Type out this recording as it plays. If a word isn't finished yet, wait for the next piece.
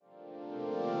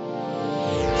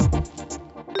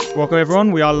Welcome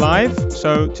everyone, we are live.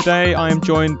 So today I am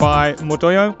joined by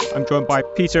Modoyo, I'm joined by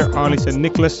Peter, Harlis and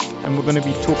Nicholas, and we're going to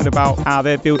be talking about how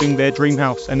they're building their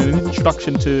Dreamhouse and an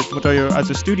introduction to Modoyo as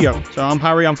a studio. So I'm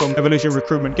Harry, I'm from Evolution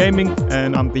Recruitment Gaming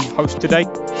and I'm the host today.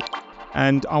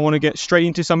 And I want to get straight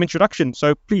into some introduction.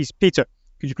 So please, Peter,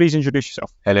 could you please introduce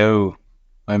yourself? Hello,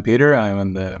 I'm Peter,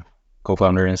 I'm the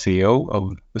co-founder and CEO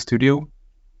of the studio.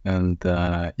 And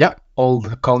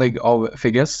old colleague of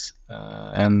Figgis.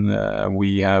 And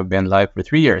we have been live for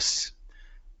 3 years,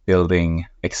 building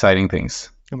exciting things.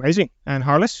 Amazing. And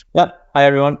Harlis? Yeah. Hi,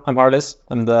 everyone. I'm Harlis.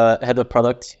 I'm the head of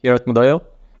product here at Modoyo.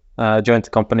 Joined the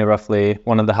company roughly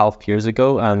 1.5 years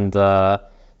ago. And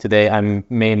today I'm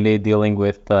mainly dealing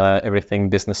with everything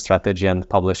business strategy and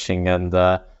publishing and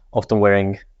often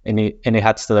wearing any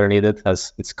hats that are needed,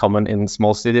 as it's common in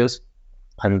small studios.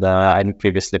 And I'm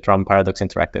previously from Paradox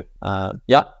Interactive.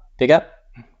 Big up.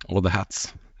 All the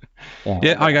hats.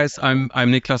 Yeah, hi guys, I'm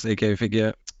Niklas, aka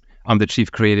Figge. I'm the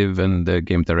chief creative and the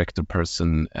game director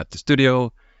person at the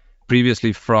studio.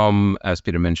 Previously from, as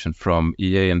Peter mentioned, from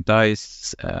EA and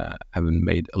DICE, having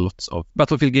made lots of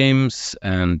Battlefield games,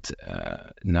 and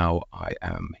now I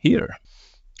am here.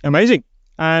 Amazing.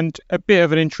 And a bit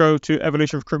of an intro to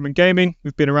Evolution Recruitment Gaming.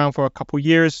 We've been around for a couple of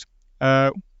years.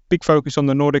 Big focus on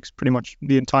the Nordics, pretty much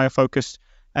the entire focus.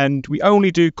 And we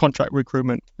only do contract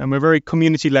recruitment, and we're very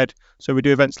community-led. So we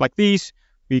do events like these.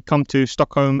 We come to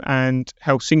Stockholm and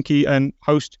Helsinki and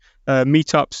host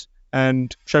meetups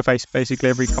and showface basically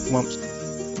every couple months.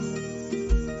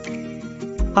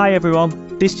 Hi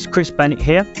everyone, this is Chris Bennett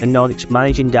here, the Nordics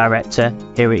Managing Director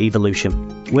here at Evolution.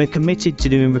 We're committed to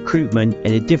doing recruitment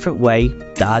in a different way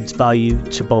that adds value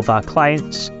to both our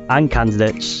clients and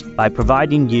candidates by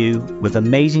providing you with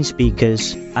amazing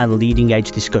speakers and leading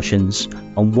edge discussions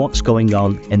on what's going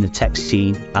on in the tech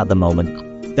scene at the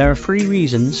moment. There are 3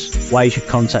 reasons why you should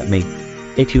contact me.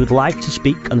 If you would like to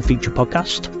speak on a future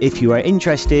podcast, if you are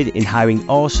interested in hiring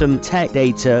awesome tech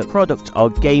data, product or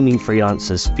gaming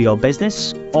freelancers for your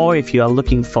business, or if you are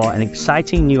looking for an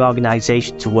exciting new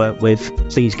organization to work with,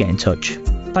 please get in touch.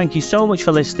 Thank you so much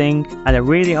for listening, and I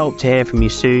really hope to hear from you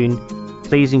soon.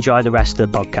 Please enjoy the rest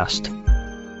of the podcast.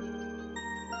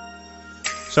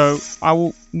 So I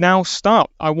will now start.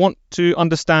 I want to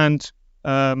understand,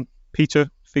 Peter,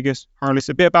 Figgis, Harlis,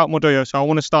 a bit about Modoyo. So I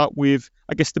want to start with,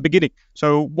 I guess, the beginning.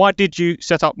 So why did you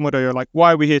set up Modoyo? Like,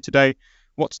 why are we here today?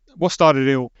 What started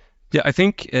it all? Yeah, I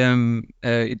think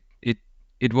it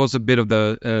was a bit of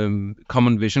the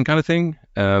common vision kind of thing.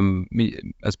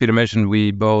 As Peter mentioned,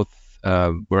 we both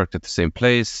worked at the same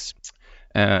place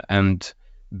and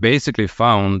basically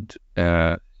found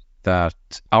that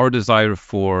our desire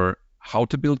for how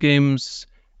to build games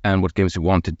and what games we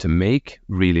wanted to make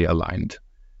really aligned.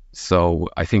 So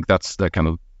I think that's the kind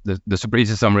of the super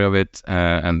easy summary of it,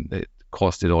 and it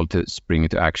caused it all to spring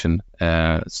into action.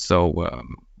 A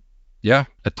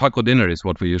taco dinner is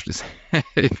what we usually say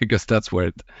because that's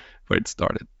where it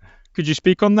started. Could you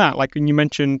speak on that? Like when you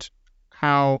mentioned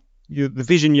how the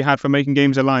vision you had for making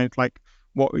games aligned, like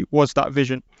what was that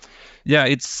vision? Yeah,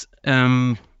 it's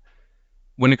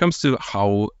when it comes to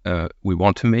how we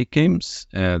want to make games,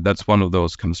 that's one of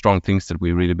those kind of strong things that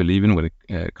we really believe in when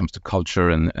it comes to culture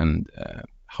and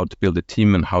how to build a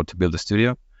team and how to build a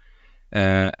studio.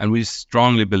 And we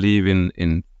strongly believe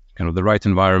in kind of the right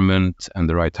environment and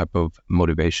the right type of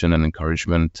motivation and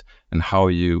encouragement and how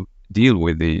you deal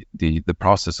with the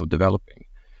process of developing.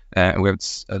 We have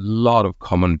a lot of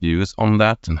common views on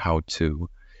that and how to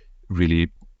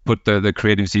really put the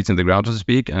creative seeds in the ground, so to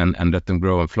speak, and let them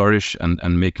grow and flourish,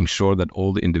 and making sure that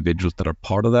all the individuals that are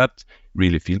part of that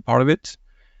really feel part of it.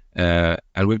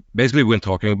 And we basically, when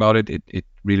talking about it, it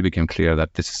really became clear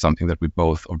that this is something that we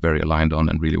both are very aligned on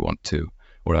and really want to,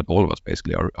 or that all of us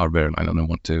basically are very aligned on and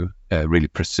want to really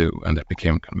pursue. And that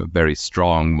became kind of a very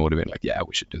strong motivator, like, yeah,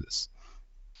 we should do this.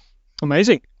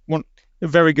 Amazing. A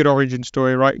very good origin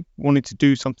story, right? Wanted to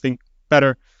do something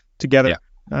better together.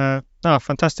 Yeah.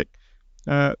 Fantastic.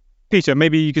 Peter,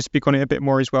 maybe you could speak on it a bit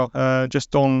more as well,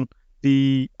 just on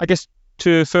to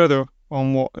further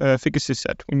on what Figgis has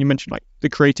said when you mentioned like the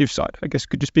creative side. I guess,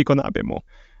 could you speak on that a bit more?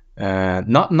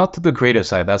 Not to the creative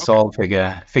side, that's okay. All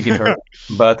Figge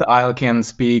but I can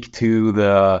speak to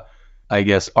the, I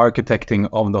guess, architecting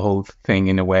of the whole thing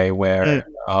in a way where,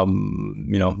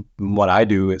 what I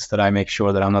do is that I make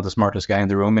sure that I'm not the smartest guy in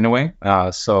the room in a way.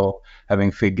 So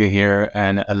having Figge here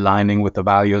and aligning with the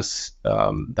values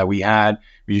that we had,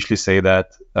 we usually say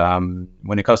that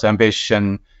when it comes to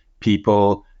ambition,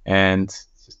 people, and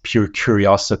pure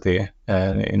curiosity,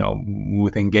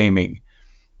 within gaming,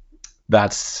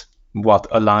 that's what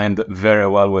aligned very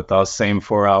well with us. Same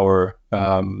for our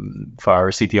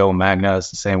CTO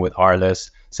Magnus, same with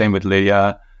Harlis, same with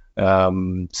Lydia.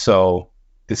 So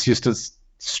it's just a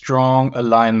strong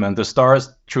alignment. The stars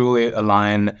truly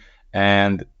align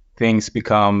and things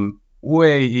become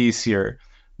way easier.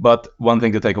 But one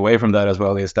thing to take away from that as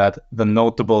well is that the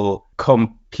notable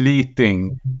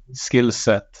completing skill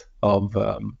set of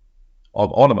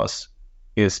all of us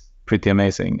is pretty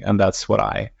amazing, and that's what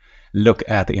I look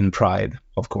at in pride,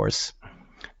 of course.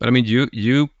 But I mean,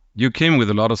 you came with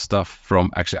a lot of stuff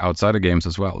from actually outside of games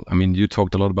as well. I mean, you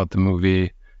talked a lot about the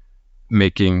movie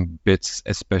making bits,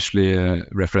 especially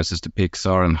references to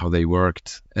Pixar and how they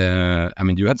worked. I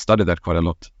mean, you had studied that quite a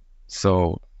lot,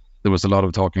 so there was a lot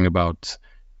of talking about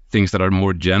things that are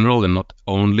more general and not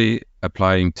only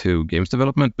applying to games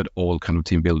development, but all kind of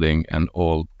team building and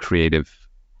all creative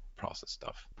process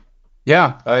stuff.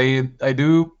 Yeah, I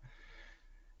do.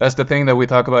 That's the thing that we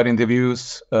talk about in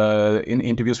interviews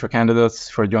for candidates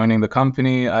for joining the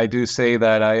company. I do say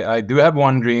that I do have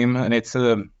one dream, and it's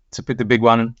a pretty big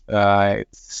one.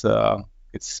 It's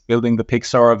building the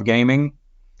Pixar of gaming.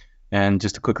 And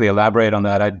just to quickly elaborate on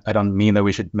that, I don't mean that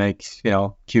we should make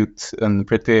cute and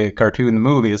pretty cartoon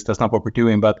movies. That's not what we're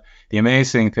doing. But the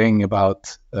amazing thing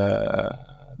about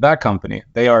that company,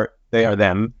 they are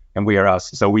them and we are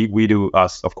us. So we do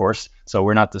us, of course. So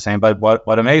we're not the same. But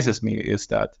what amazes me is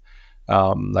that,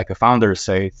 like the founders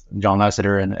say, John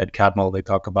Lasseter and Ed Catmull, they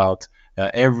talk about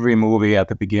every movie at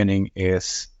the beginning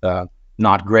is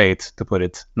not great, to put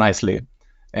it nicely.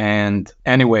 And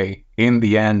anyway, in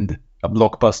the end, a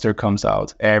blockbuster comes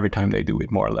out every time they do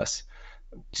it, more or less.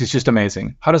 It's just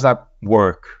amazing. How does that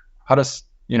work? How does,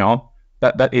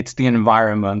 that it's the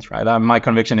environment, right? My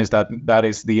conviction is that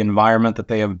is the environment that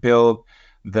they have built,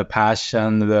 the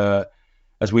passion,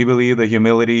 as we believe, the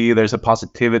humility, there's a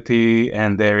positivity,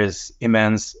 and there is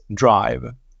immense drive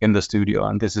in the studio.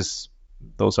 And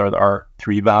those are our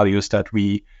three values that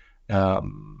we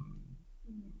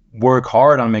work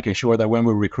hard on making sure that when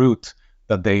we recruit,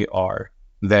 that they are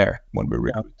there when we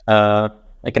recruit.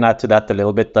 I can add to that a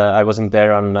little bit. I wasn't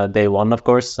there on day one, of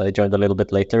course. I joined a little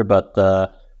bit later, but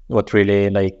what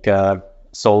really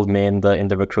sold me in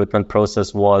the recruitment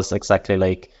process was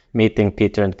exactly meeting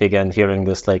Peter and Figa and hearing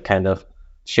this kind of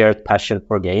shared passion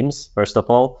for games. First of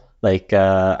all,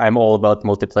 I'm all about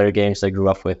multiplayer games. I grew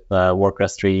up with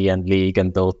Warcraft 3 and League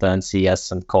and Dota and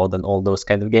CS and COD and all those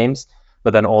kind of games.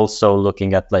 But then also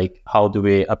looking at how do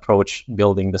we approach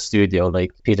building the studio?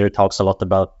 Peter talks a lot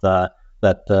about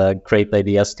that great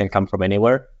ideas can come from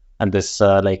anywhere, and this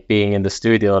being in the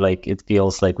studio, it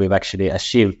feels like we've actually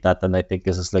achieved that. And I think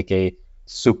this is a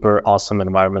super awesome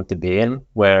environment to be in,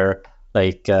 where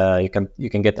you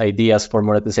can get ideas for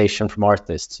monetization from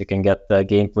artists, you can get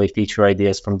gameplay feature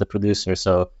ideas from the producer.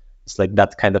 So it's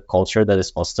that kind of culture that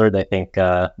is fostered. I think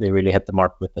they really hit the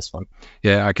mark with this one.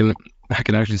 Yeah, I can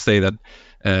actually say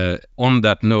that on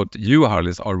that note, you,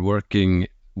 Harlis, are working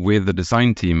with the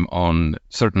design team on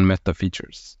certain meta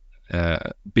features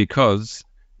because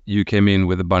you came in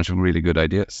with a bunch of really good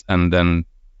ideas, and then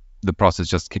the process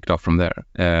just kicked off from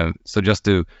there. So just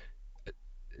a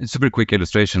super quick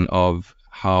illustration of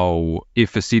how,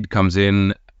 if a seed comes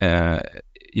in,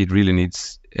 it really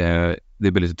needs the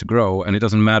ability to grow, and it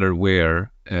doesn't matter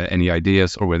where any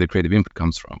ideas or where the creative input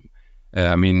comes from.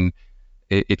 I mean,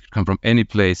 it can come from any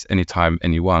place, anytime,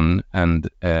 anyone, and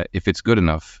if it's good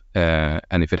enough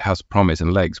and if it has promise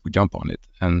and legs, we jump on it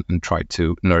and try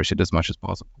to nourish it as much as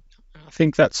possible. I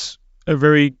think that's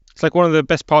it's one of the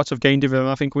best parts of game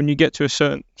development. I think when you get to a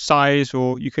certain size,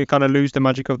 or you can kind of lose the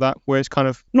magic of that, where it's kind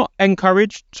of not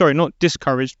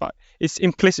discouraged, but it's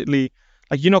implicitly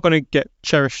you're not going to get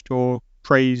cherished or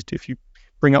praised if you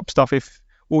bring up stuff if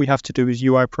all you have to do is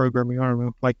UI programming. I don't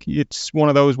know. It's one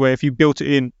of those where if you built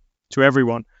it in to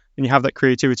everyone and you have that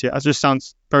creativity, it just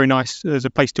sounds very nice as a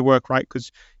place to work, right?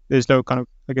 Because there's no kind of,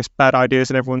 bad ideas,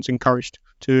 and everyone's encouraged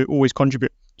to always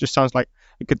contribute. Just sounds like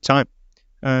a good time.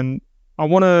 And I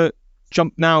want to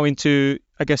jump now into,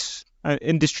 an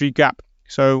industry gap.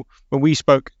 So when we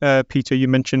spoke, Peter, you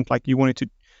mentioned you wanted to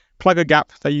plug a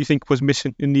gap that you think was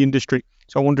missing in the industry.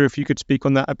 So I wonder if you could speak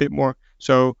on that a bit more.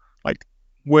 So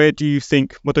where do you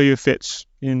think Modoyo fits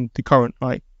in the current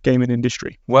gaming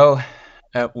industry? Well,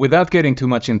 without getting too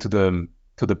much into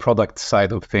the product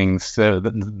side of things,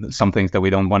 some things that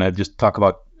we don't want to just talk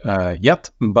about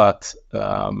yet, but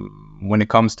when it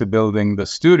comes to building the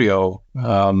studio,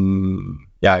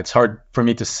 it's hard for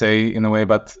me to say in a way,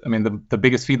 but I mean, the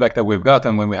biggest feedback that we've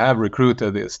gotten when we have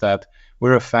recruited is that we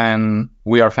are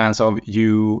fans of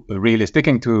you really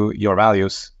sticking to your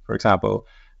values, for example,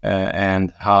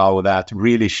 and how that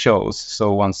really shows.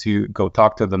 So once you go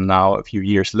talk to them now a few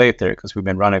years later, because we've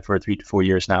been running for 3 to 4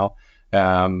 years now,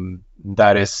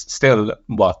 that is still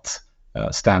what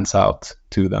stands out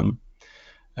to them.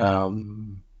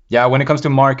 Yeah, when it comes to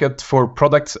market for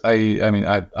products,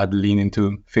 I'd lean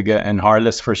into Figge and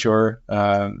Harlis for sure,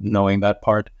 knowing that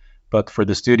part. But for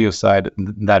the studio side,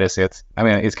 that is it. I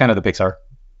mean, it's kind of the Pixar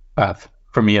path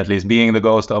for me, at least, being the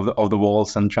ghost of the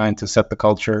walls and trying to set the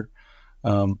culture.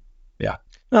 Yeah.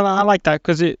 No, I like that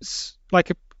because it's like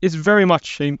it's very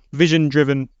much a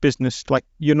vision-driven business. Like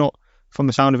you're not, from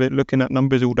the sound of it, looking at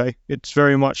numbers all day. It's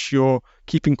very much you're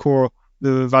keeping core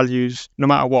the values no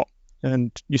matter what,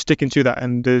 and you're sticking to that.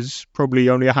 And there's probably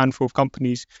only a handful of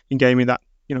companies in gaming that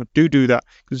do that,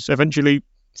 because eventually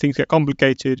things get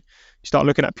complicated. You start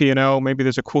looking at P&L, maybe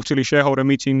there's a quarterly shareholder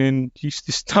meeting and it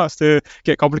starts to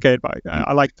get complicated. But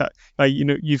I like that.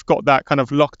 You've got that kind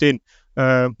of locked in,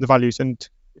 the values, and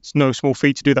it's no small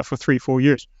feat to do that for 3-4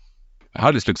 years.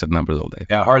 Harlis looks at numbers all day.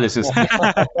 Yeah, Harlis is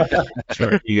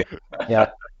sure.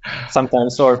 Yeah,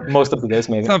 sometimes, or most of the days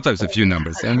maybe. Sometimes a few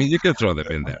numbers. I mean, you can throw them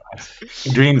in there.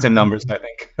 Dreams and numbers, I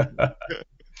think.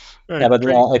 Yeah, but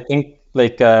I think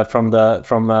like from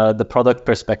the product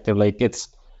perspective, like it's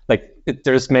like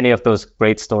there's many of those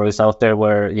great stories out there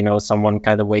where someone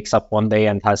kind of wakes up one day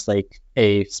and has like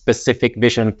a specific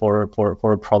vision for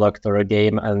a product or a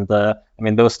game, and I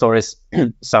mean those stories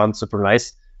sound super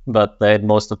nice, but in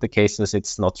most of the cases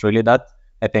it's not really that.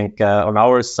 I think on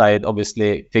our side,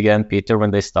 obviously Figge and Peter,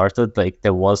 when they started, like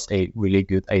there was a really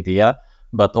good idea,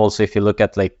 but also if you look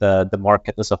at like the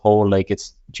market as a whole, like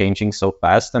it's changing so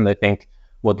fast, and I think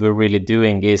what we're really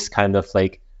doing is kind of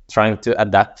like trying to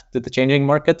adapt to the changing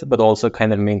market, but also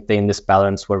kind of maintain this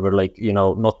balance where we're like,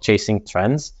 not chasing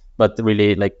trends, but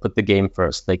really like put the game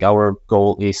first. Like our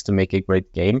goal is to make a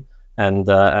great game, and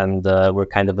we're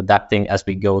kind of adapting as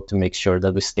we go to make sure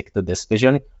that we stick to this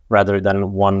vision rather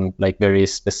than one like very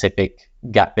specific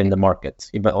gap in the market.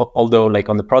 Although like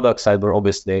on the product side, we're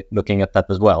obviously looking at that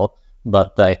as well.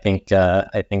 But I think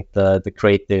the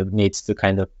creative needs to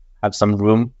kind of have some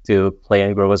room to play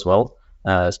and grow as well.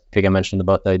 As Figge mentioned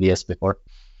about the ideas before.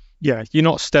 Yeah, you're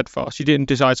not steadfast. You didn't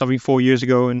decide something 4 years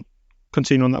ago and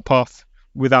continue on that path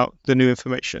without the new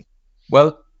information.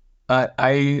 Well,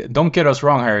 I don't get us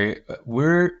wrong, Harry.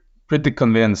 We're pretty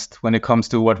convinced when it comes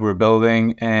to what we're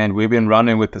building, and we've been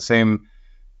running with the same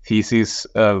thesis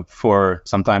for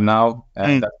some time now,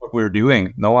 and that's what we're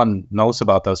doing. No one knows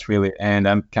about us really, and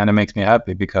that kind of makes me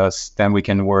happy because then we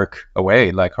can work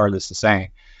away, like Harlis is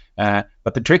saying.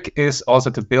 But the trick is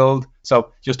also to build.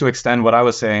 So just to extend what I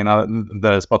was saying,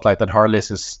 the spotlight that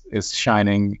Harlis is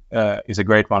shining is a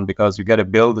great one, because you got to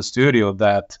build a studio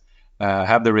that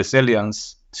have the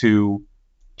resilience to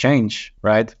change,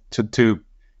 right? To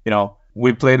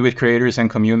we played with creators and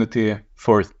community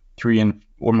for 3 and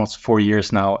almost 4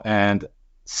 years now, and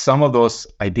some of those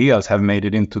ideas have made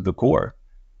it into the core.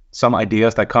 Some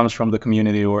ideas that comes from the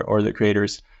community or the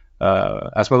creators,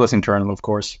 as well as internal, of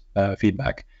course,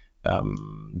 feedback.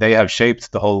 They have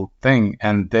shaped the whole thing,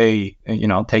 and they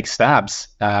take stabs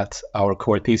at our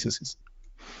core theses.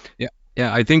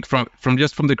 Yeah, I think from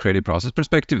the creative process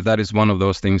perspective, that is one of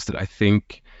those things that I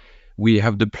think we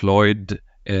have deployed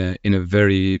in a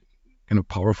very kind of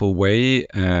powerful way,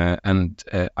 and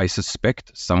I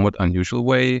suspect somewhat unusual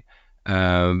way,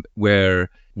 where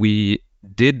we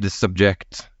did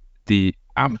subject the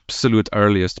absolute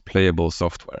earliest playable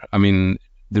software. I mean,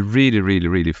 the really, really,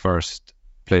 really first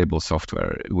playable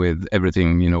software, with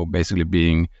everything basically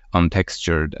being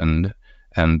untextured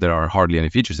and there are hardly any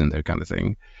features in there, kind of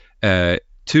thing,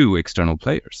 to external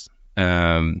players,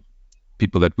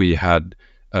 people that we had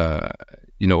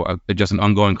just an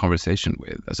ongoing conversation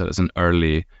with as an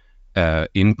early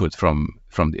input from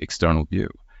the external view,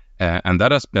 and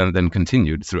that has been then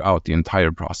continued throughout the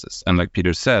entire process. And like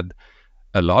Peter said,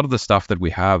 a lot of the stuff that we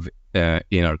have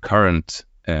in our current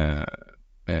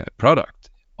product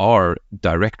are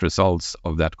direct results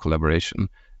of that collaboration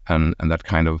and that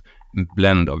kind of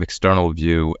blend of external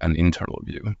view and internal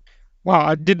view. Wow,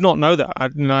 I did not know that.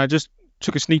 I just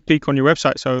took a sneak peek on your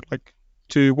website. So like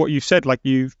to what you've said, like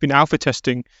you've been alpha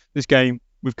testing this game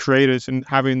with creators and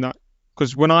having that,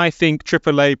 because when I think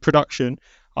AAA production,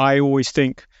 I always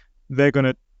think they're going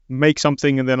to make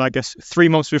something, and then I guess 3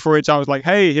 months before it's out, I was like,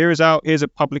 hey, here's a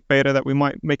public beta that we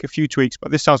might make a few tweaks.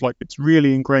 But this sounds like it's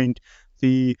really ingrained,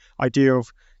 the idea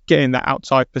of getting that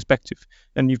outside perspective,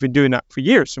 and you've been doing that for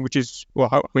years, which is, well,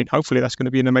 I mean, hopefully that's going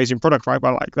to be an amazing product, right?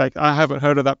 But like I haven't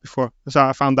heard of that before, so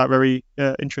I found that very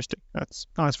interesting. That's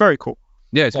very cool.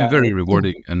 Yeah, it's been very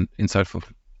rewarding and insightful.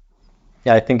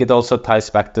 Yeah, I think it also ties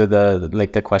back to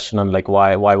the question on like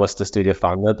why was the studio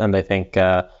founded, and I think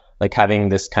like having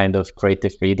this kind of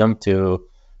creative freedom to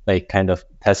like kind of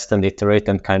test and iterate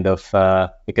and kind of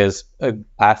because a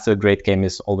path to a great game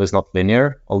is always not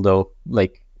linear, although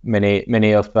like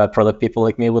many of product people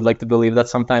like me would like to believe that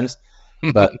sometimes.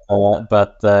 But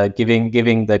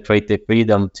giving the creative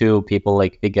freedom to people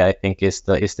like Vigga, I think is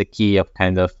the key of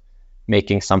kind of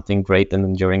making something great and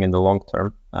enduring in the long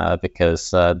term,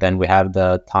 because then we have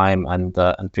the time and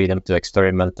freedom to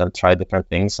experiment and try different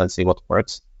things and see what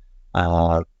works.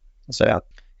 So yeah,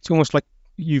 it's almost like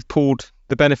you've pulled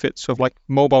the benefits of like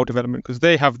mobile development, because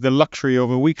they have the luxury of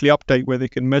a weekly update where they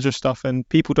can measure stuff and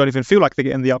people don't even feel like they're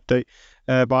getting the update.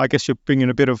 But I guess you're bringing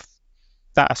a bit of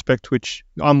that aspect, which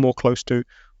I'm more close to,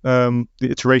 the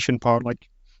iteration part. Like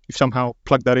you've somehow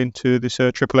plugged that into this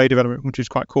AAA development, which is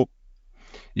quite cool.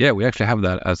 Yeah, we actually have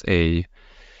that as a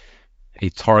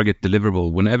target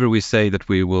deliverable. Whenever we say that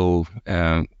we will,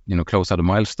 close out a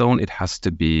milestone, it has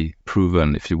to be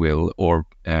proven, if you will, or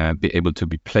be able to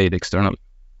be played externally.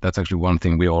 That's actually one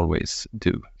thing we always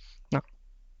do. No,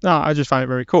 I just find it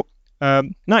very cool.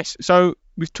 Nice. So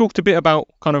we've talked a bit about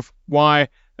kind of why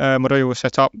Modoyo was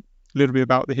set up, a little bit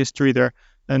about the history there,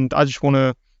 and I just want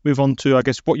to move on to, I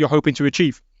guess, what you're hoping to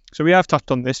achieve. So we have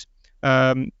touched on this,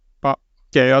 but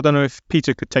yeah, I don't know if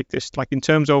Peter could take this, like in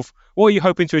terms of what are you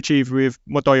hoping to achieve with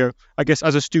Modoyo, I guess,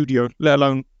 as a studio, let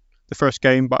alone the first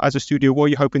game, but as a studio, what are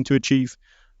you hoping to achieve,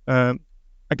 I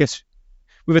guess,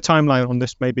 with a timeline on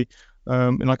this maybe,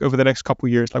 in like over the next couple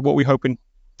of years, like what are we hoping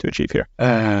to achieve here?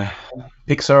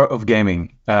 Pixar of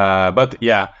gaming. But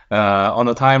yeah, on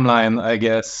the timeline, I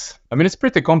guess, I mean, it's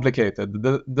pretty complicated.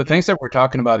 The things that we're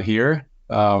talking about here,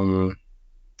 to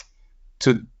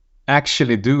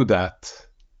actually do that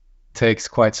takes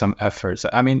quite some effort.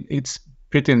 I mean, it's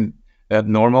pretty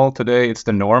normal today. It's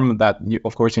the norm that,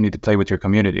 of course, you need to play with your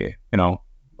community,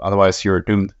 otherwise you're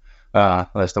doomed.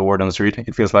 That's the word on the street,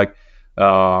 it feels like.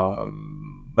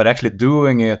 But actually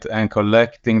doing it and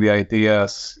collecting the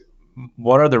ideas,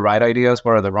 what are the right ideas,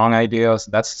 what are the wrong ideas,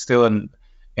 that's still an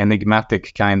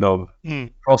enigmatic kind of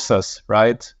process,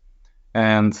 right?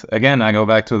 And again, I go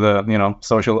back to the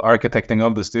social architecting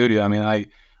of the studio. I mean,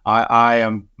 I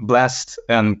am blessed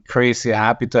and crazy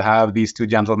happy to have these two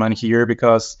gentlemen here,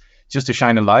 because just to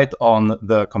shine a light on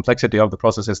the complexity of the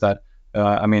processes that,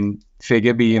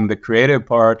 Vigga being the creative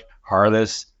part,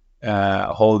 Harlis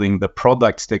holding the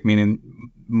product stick,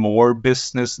 meaning more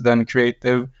business than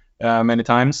creative many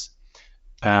times.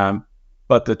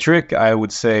 But the trick, I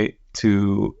would say,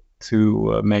 to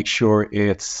make sure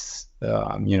it's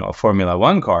a Formula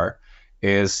One car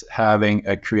is having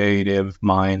a creative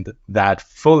mind that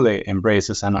fully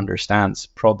embraces and understands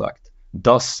product,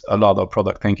 does a lot of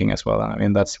product thinking as well. I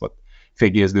mean, that's what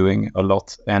Vigga is doing a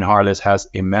lot, and Harlis has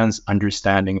immense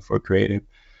understanding for creative.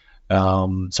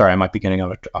 Sorry, I might be getting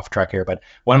off track here, but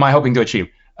what am I hoping to achieve?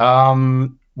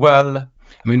 Well,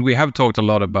 I mean, we have talked a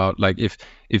lot about, like, if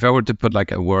I were to put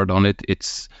like a word on it,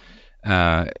 it's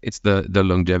the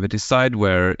longevity side,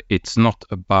 where it's not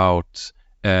about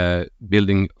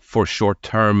building for short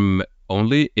term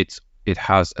only. It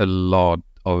has a lot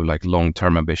of like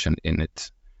long-term ambition in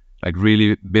it, like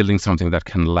really building something that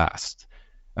can last.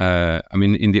 I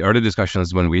mean, in the early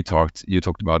discussions when we talked, you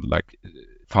talked about like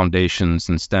foundations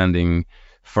and standing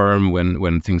firm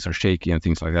when things are shaky and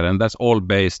things like that, and that's all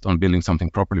based on building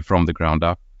something properly from the ground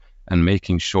up and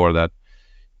making sure that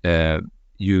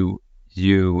you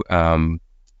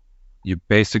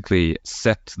basically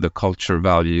set the culture,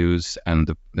 values, and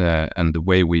the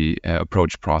way we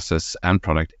approach process and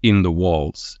product in the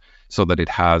walls, so that it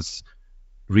has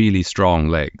really strong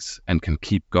legs and can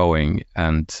keep going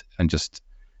and just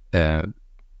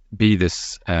be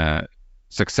this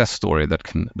success story that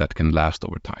can last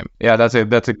over time. Yeah, that's a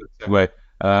good segue.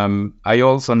 I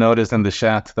also noticed in the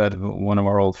chat that one of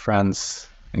our old friends,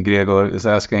 Gregor, is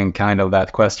asking kind of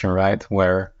that question, right?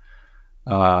 Where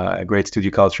a great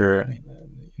studio culture,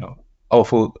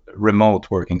 awful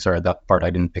remote working. Sorry, that part I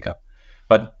didn't pick up.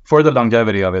 But for the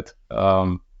longevity of it,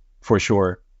 for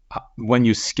sure, when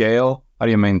you scale, how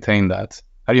do you maintain that?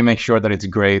 How do you make sure that it's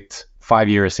great 5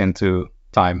 years into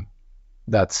time?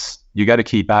 You got to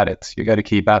keep at it. You got to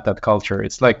keep at that culture.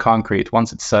 It's like concrete.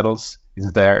 Once it settles,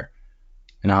 it's there.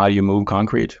 And how do you move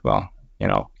concrete? Well,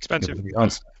 expensive.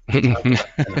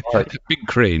 Big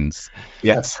cranes.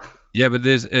 Yes. Yeah, but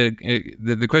there's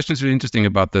the question is really interesting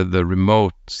about the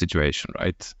remote situation,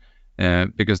 right?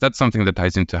 Because that's something that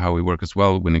ties into how we work as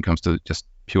well when it comes to just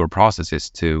pure processes,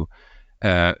 to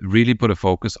really put a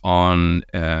focus on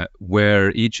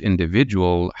where each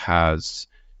individual has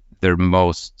their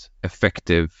most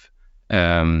effective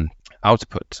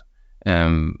output.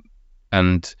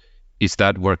 And is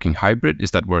that working hybrid?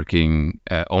 Is that working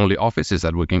only office? Is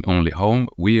that working only home?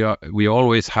 We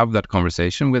always have that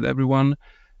conversation with everyone,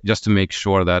 just to make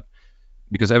sure that,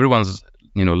 because everyone's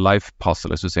life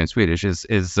puzzle, as we say in Swedish,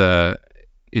 is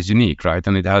unique, right?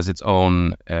 And it has its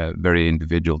own very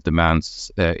individual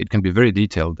demands. It can be very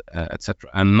detailed, etc.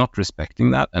 And not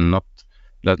respecting that, and not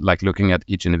like looking at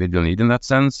each individual need in that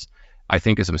sense, I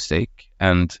think is a mistake.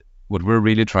 And what we're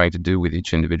really trying to do with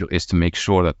each individual is to make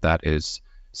sure that that is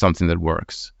something that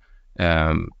works.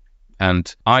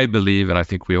 And I believe, and I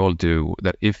think we all do,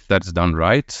 that if that's done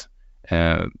right,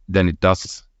 then it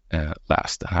does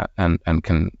last and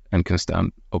can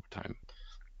stand over time.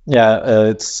 Yeah,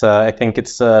 it's. I think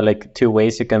it's like two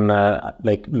ways you can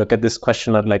like look at this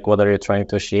question of like what are you trying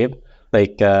to achieve.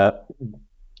 Like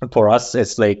for us,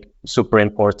 it's like super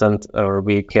important, or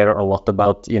we care a lot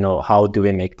about how do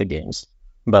we make the games,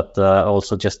 but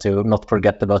also just to not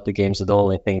forget about the games at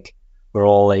all. I think we're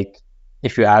all like,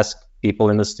 if you ask people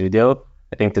in the studio,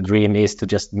 I think the dream is to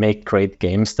just make great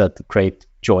games that create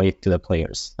joy to the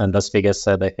players. And as Vigga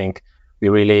said, I think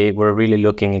we're really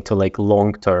looking into like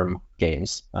long-term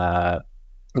games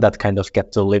that kind of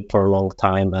get to live for a long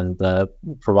time and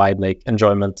provide like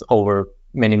enjoyment over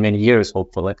many years,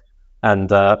 hopefully. And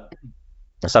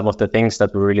some of the things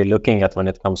that we're really looking at when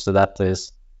it comes to that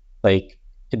is like,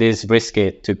 it is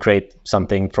risky to create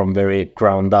something from very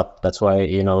ground up. That's why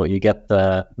you get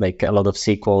like a lot of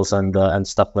sequels and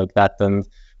stuff like that. And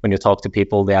when you talk to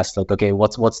people, they ask like, okay,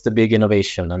 what's the big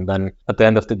innovation? And then at the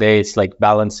end of the day, it's like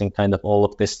balancing kind of all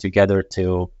of this together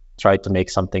to try to make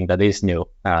something that is new.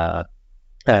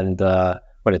 And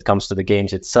when it comes to the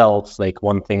games itself, like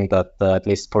one thing that at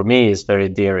least for me is very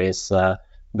dear is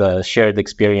the shared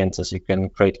experiences you can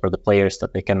create for the players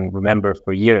that they can remember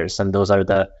for years. And those are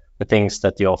the things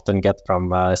that you often get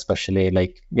from especially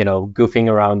like goofing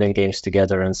around in games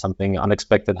together and something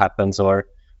unexpected happens, or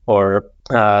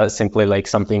simply like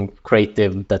something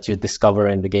creative that you discover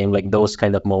in the game. Like those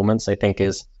kind of moments, I think,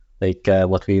 is like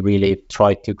what we really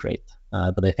try to create.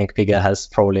 But I think Vigga has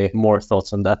probably more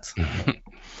thoughts on that.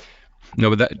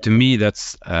 No, but that, to me,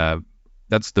 that's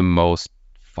the most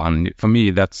fun. For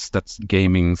me, that's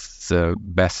gaming's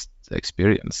best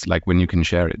experience. Like when you can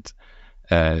share it.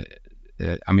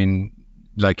 I mean,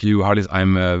 like you, Harlis,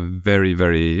 I'm a very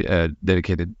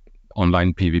dedicated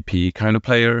online PvP kind of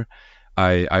player.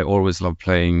 I always love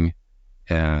playing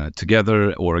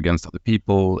together or against other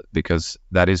people, because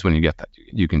that is when you get that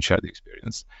you can share the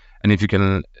experience. And if you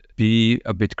can be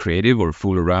a bit creative or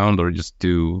fool around or just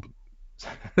do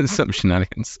some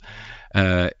shenanigans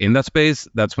in that space,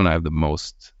 that's when I have the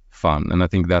most fun. And I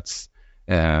think that's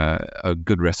a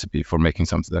good recipe for making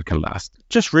something that can last.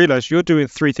 Just realized you're doing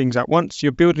three things at once.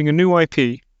 You're building a new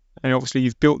IP, and obviously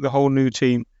you've built the whole new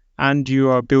team, and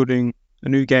you are building a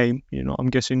new game.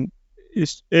 I'm guessing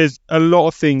is a lot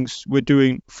of things we're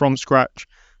doing from scratch.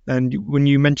 And when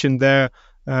you mentioned there,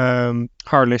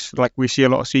 Harlis, like we see a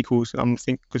lot of sequels, I'm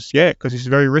thinking because it's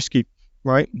very risky,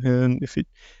 right? And if it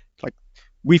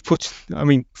we've put,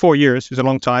 4 years is a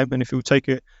long time, and if it would take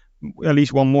it at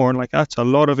least one more, and like that's a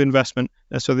lot of investment.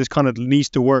 And so this kind of needs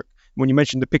to work. When you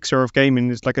mentioned the Pixar of gaming,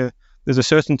 there's a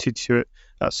certainty to it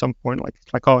at some point.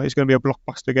 Like oh, it's going to be a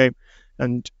blockbuster game,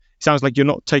 and it sounds like you're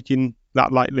not taking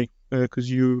that lightly, because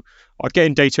you are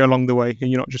getting data along the way, and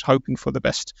you're not just hoping for the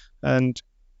best. And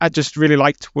I just really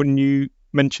liked when you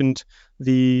mentioned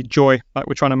the joy, like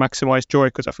we're trying to maximize joy,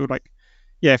 because I feel like,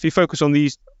 if you focus on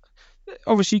these,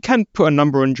 obviously you can put a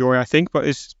number on joy, I think, but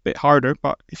it's a bit harder.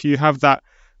 But if you have that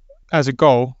as a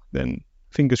goal, then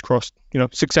fingers crossed,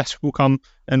 success will come,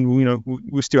 and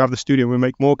we'll still have the studio and we'll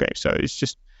make more games. So it's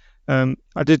just, I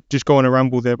did just go on a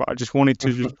ramble there, but I just wanted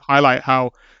to just highlight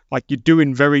how like you're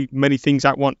doing very many things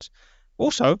at once.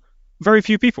 Also, very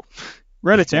few people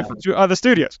relative to other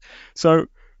studios. So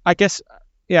I guess,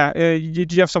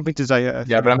 did you have something to say?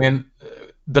 But I mean,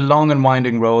 the long and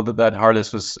winding road that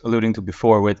Harlis was alluding to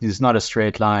before, with is not a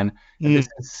straight line.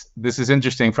 This is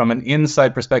interesting from an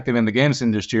inside perspective in the games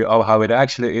industry of how it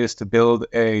actually is to build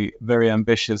a very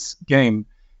ambitious game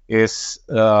is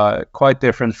quite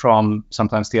different from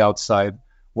sometimes the outside,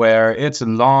 where it's a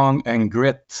long and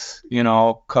grit,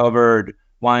 covered,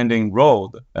 winding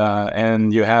road,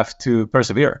 and you have to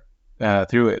persevere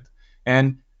through it.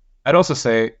 And I'd also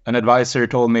say an advisor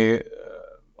told me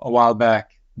a while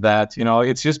back that,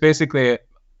 it's just basically,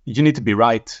 you need to be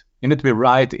right. You need to be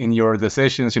right in your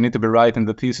decisions. You need to be right in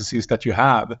the theses that you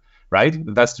have, right?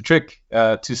 That's the trick.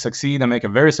 To succeed and make a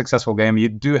very successful game, you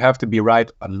do have to be right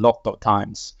a lot of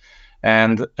times.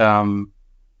 And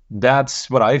that's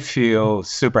what I feel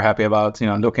super happy about,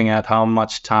 looking at how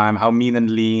much time, how mean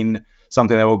and lean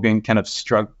something that we've been kind of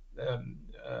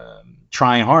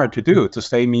trying hard to do, to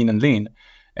stay mean and lean.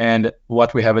 And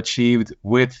what we have achieved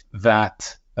with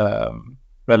that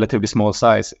relatively small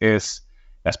size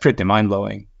that's pretty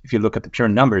mind-blowing. If you look at the pure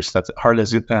numbers that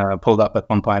Harlis pulled up at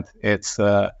one point,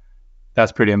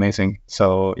 that's pretty amazing.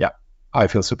 So yeah, I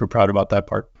feel super proud about that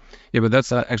part. Yeah, but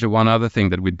that's actually one other thing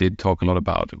that we did talk a lot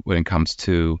about when it comes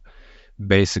to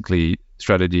basically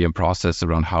strategy and process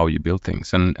around how you build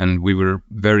things. And we were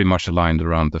very much aligned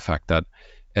around the fact that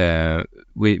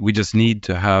we just need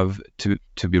to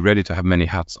be ready to have many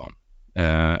hats on.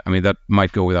 I mean, that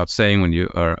might go without saying when you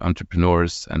are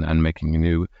entrepreneurs and making a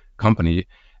new company.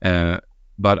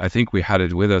 But I think we had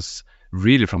it with us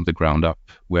really from the ground up,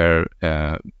 where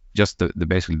just the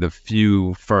basically the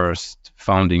few first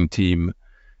founding team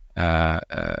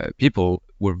people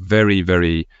were very,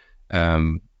 very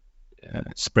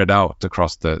spread out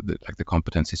across the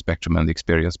competency spectrum and the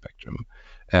experience spectrum.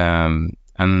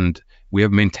 And we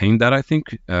have maintained that, I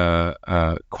think,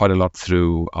 quite a lot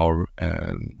through our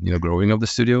growing of the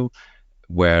studio,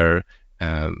 where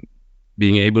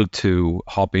being able to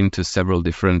hop into several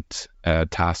different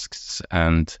tasks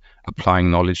and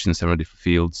applying knowledge in several different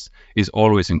fields is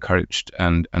always encouraged,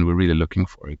 and we're really looking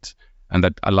for it. And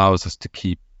that allows us to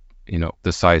keep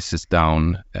the sizes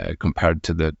down compared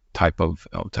to the type of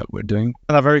that we're doing.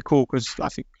 That's very cool, because I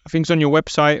think it's on your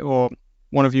website, or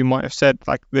one of you might have said,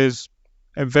 like, there's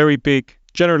a very big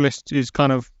generalist is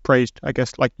kind of praised, I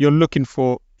guess. Like, you're looking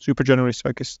for super generalists,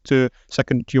 I guess, to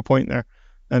second your point there.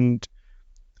 And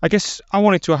I guess I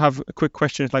wanted to have a quick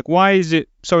question. It's like, why is it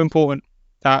so important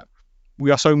that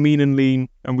we are so mean and lean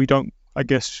and we don't, I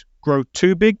guess, grow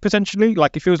too big potentially?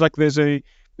 Like, it feels like there's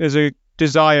a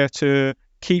desire to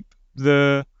keep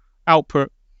the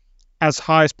output as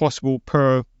high as possible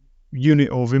per unit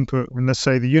of input. And let's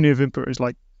say the unit of input is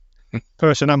like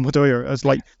person and Modoyo, as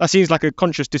like, that seems like a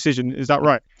conscious decision. Is that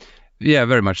right? Yeah,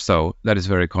 very much so. That is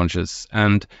very conscious.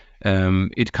 And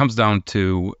it comes down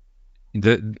to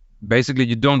basically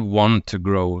you don't want to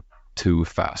grow too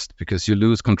fast, because you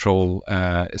lose control,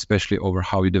 especially over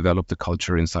how you develop the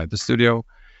culture inside the studio.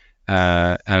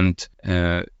 And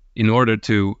in order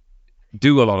to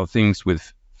do a lot of things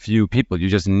with few people, you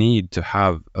just need to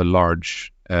have a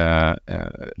large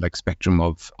spectrum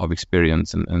of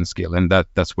experience and skill, and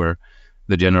that's where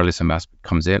the generalism aspect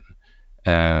comes in.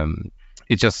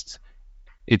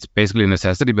 It's basically a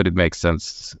necessity, but it makes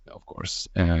sense, of course,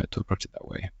 to approach it that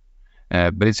way.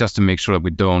 But it's just to make sure that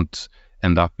we don't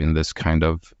end up in this kind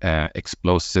of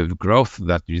explosive growth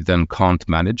that you then can't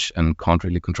manage and can't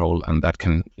really control, and that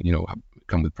can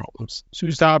come with problems. So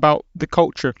is that about the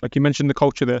culture? Like, you mentioned the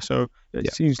culture there, so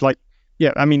it seems like,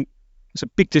 I mean, it's a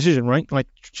big decision, right? Like,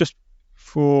 just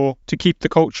to keep the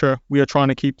culture, we are trying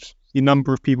to keep the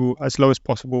number of people as low as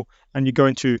possible, and you're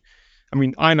going to, I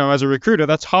mean, I know as a recruiter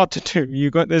that's hard to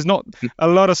do. There's not a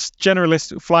lot of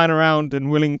generalists flying around and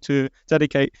willing to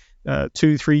dedicate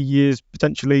 2-3 years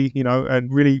potentially,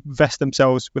 and really vest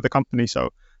themselves with the company.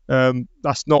 So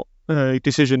that's not a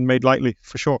decision made lightly,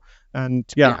 for sure. And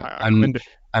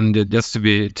and just to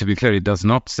be clear, it does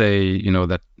not say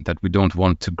that we don't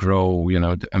want to grow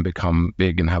and become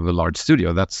big and have a large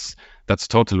studio. That's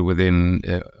totally within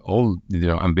all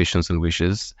ambitions and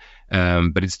wishes,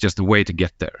 but it's just a way to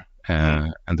get there,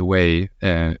 and the way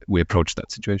we approach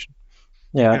that situation.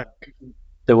 Yeah,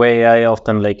 the way I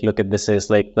often look at this is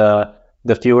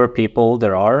the fewer people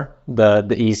there are,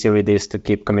 the easier it is to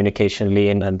keep communication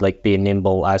lean and be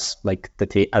nimble as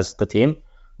the team.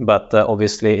 But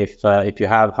obviously, if you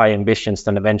have high ambitions,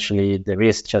 then eventually there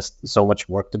is just so much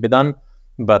work to be done.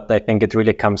 But I think it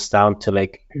really comes down to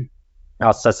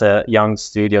us as a young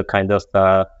studio kind of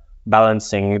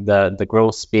balancing the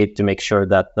growth speed to make sure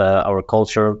that our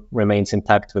culture remains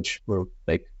intact, which we're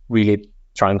really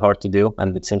trying hard to do,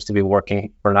 and it seems to be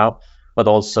working for now. But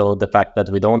also the fact that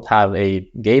we don't have a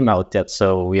game out yet,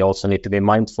 so we also need to be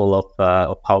mindful of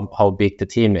how big the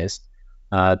team is,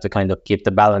 to kind of keep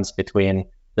the balance between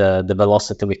the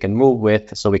velocity we can move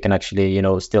with, so we can actually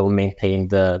still maintain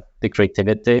the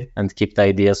creativity and keep the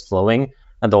ideas flowing,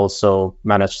 and also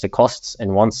manage the costs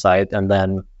in one side, and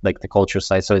then the culture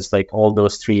side. So it's all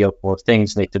those 3 or 4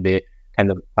 things need to be kind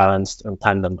of balanced in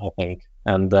tandem, I think.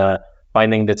 And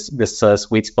finding this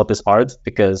sweet spot is hard,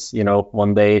 because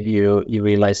one day you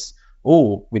realize,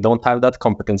 oh, we don't have that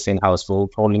competence in house, we'll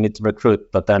probably need to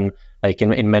recruit. But then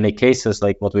in many cases,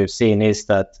 what we've seen is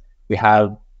that we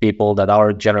have people that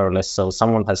are generalists, so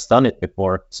someone has done it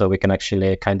before, so we can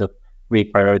actually kind of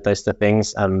reprioritize the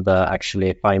things and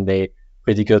actually find a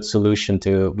pretty good solution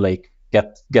to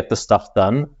get the stuff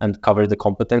done and cover the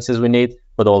competencies we need,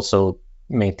 but also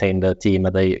maintain the team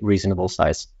at a reasonable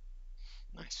size.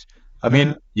 Nice. I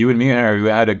mean, you and me, Harry, we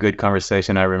had a good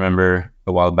conversation, I remember,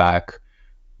 a while back,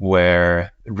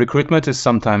 where recruitment is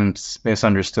sometimes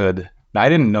misunderstood. I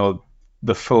didn't know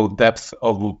the full depth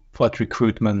of what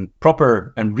recruitment,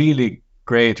 proper and really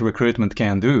great recruitment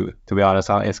can do, to be honest.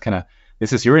 It's kind of,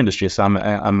 this is your industry, so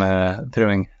I'm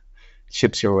throwing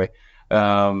chips your way.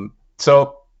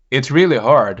 So it's really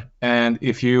hard. And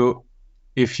if you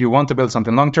want to build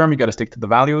something long term, you got to stick to the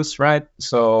values, right?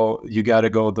 So you got to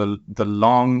go the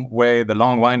long way, the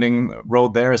long winding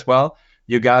road there as well.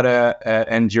 You got to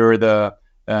endure the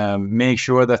make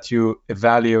sure that you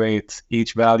evaluate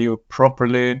each value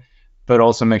properly, but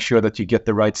also make sure that you get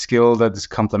the right skill that is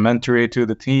complementary to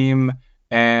the team,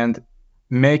 and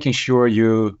making sure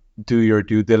you do your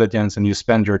due diligence and you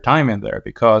spend your time in there,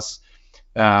 because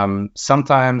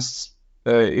sometimes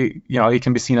it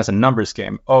can be seen as a numbers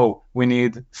game. Oh, we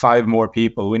need 5 more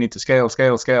people. We need to scale.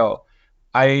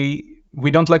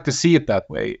 We don't like to see it that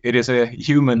way. It is a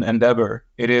human endeavor.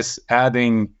 It is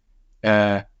adding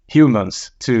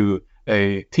humans to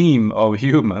a team of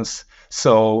humans.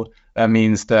 So that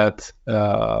means that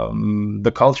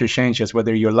the culture changes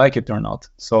whether you like it or not.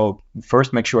 So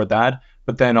first make sure that,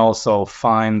 but then also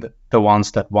find the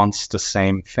ones that wants the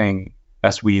same thing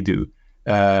as we do.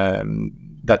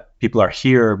 That people are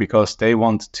here because they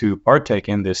want to partake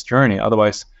in this journey.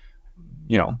 Otherwise,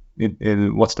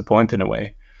 what's the point in a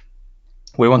way?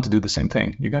 We want to do the same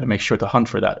thing. You got to make sure to hunt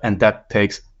for that. And that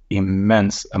takes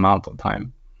immense amount of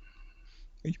time.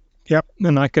 Yep,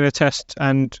 and I can attest.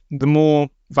 And the more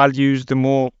values, the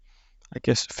more, I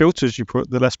guess, filters you put,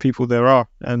 the less people there are.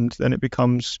 And then it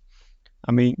becomes,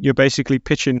 you're basically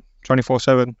pitching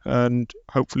 24/7, and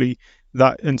hopefully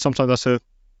that, and sometimes that's a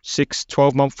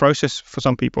 6-12 month process for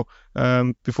some people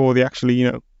before they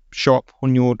actually show up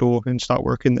on your door and start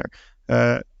working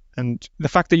there. And the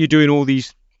fact that you're doing all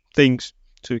these things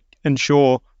to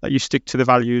ensure that you stick to the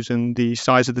values and the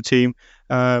size of the team,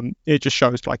 it just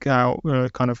shows like how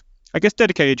kind of, I guess,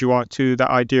 dedicated you are to that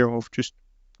idea of just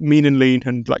mean and lean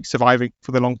and like surviving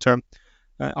for the long term.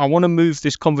 I want to move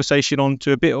this conversation on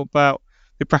to a bit about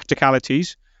the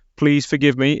practicalities. Please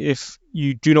forgive me if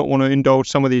you do not want to indulge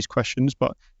some of these questions,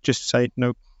 but just say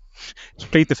no,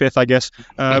 plead the fifth, I guess.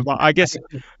 But I guess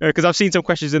because I've seen some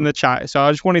questions in the chat, so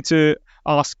I just wanted to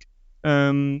ask,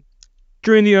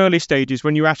 during the early stages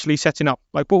when you were actually setting up,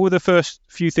 like what were the first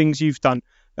few things you've done,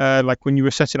 like when you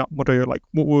were setting up Modoyo, like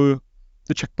what were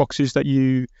the checkboxes that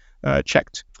you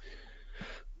checked?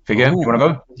 Figure, you want to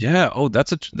go? Yeah. Oh,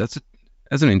 that's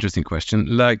an interesting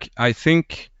question. Like, I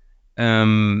think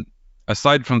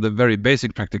aside from the very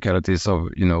basic practicalities of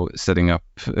setting up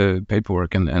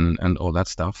paperwork and all that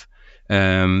stuff,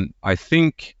 I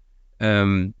think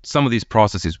some of these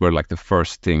processes were like the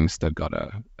first things that got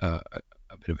a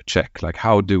bit of a check. Like,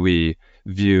 how do we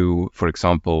view, for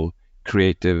example,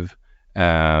 creative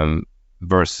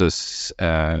versus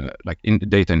like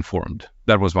data informed?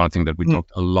 That was one thing that we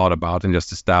talked a lot about, and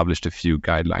just established a few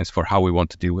guidelines for how we want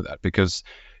to deal with that, because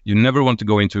you never want to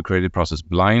go into a creative process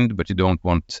blind, but you don't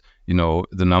want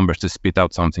the numbers to spit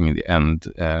out something in the end,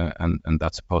 and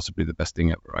that's possibly the best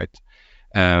thing ever, right?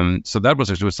 So that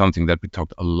was actually something that we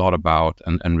talked a lot about,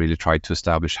 and really tried to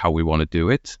establish how we want to do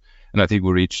it. And I think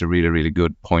we reached a really, really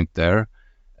good point there.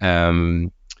 I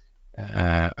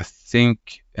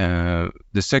think the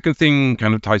second thing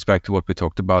kind of ties back to what we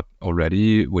talked about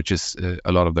already, which is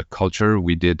a lot of the culture.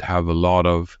 We did have a lot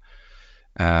of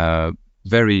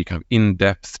very kind of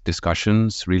in-depth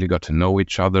discussions, really got to know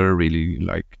each other, really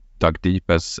like dug deep,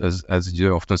 as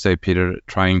you often say, Peter,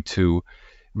 trying to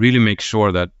really make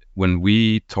sure that when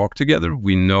we talk together,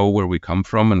 we know where we come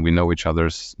from, and we know each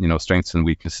other's strengths and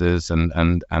weaknesses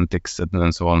and antics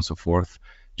and so on and so forth,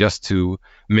 just to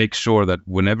make sure that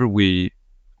whenever we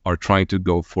are trying to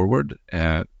go forward,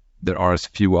 there are as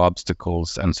few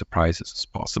obstacles and surprises as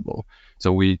possible.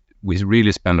 So we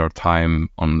really spend our time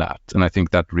on that, and I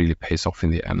think that really pays off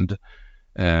in the end.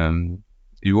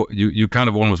 You kind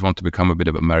of almost want to become a bit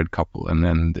of a married couple and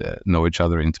then know each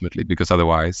other intimately, because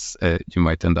otherwise you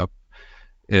might end up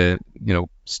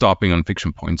stopping on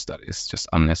friction points that is just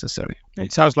unnecessary.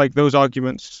 It sounds like those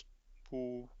arguments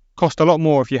will cost a lot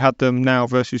more if you had them now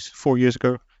versus 4 years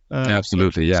ago.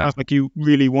 Absolutely, yeah. Sounds like you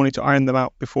really wanted to iron them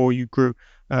out before you grew,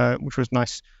 which was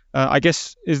nice. I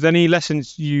guess, is there any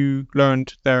lessons you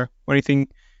learned there, or anything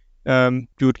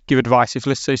you would give advice if,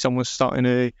 let's say, someone's starting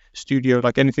a studio,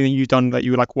 like anything that you've done that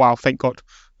you were like, wow, thank God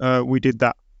we did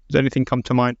that? Does anything come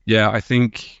to mind? Yeah, I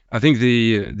think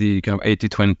the kind of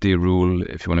 80-20 rule,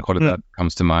 if you want to call it that,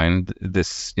 comes to mind.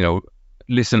 This,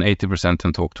 listen 80%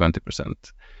 and talk 20%.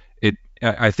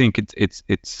 I think it's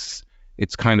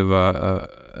kind of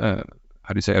a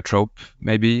how do you say, a trope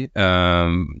maybe,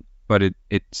 but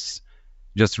it's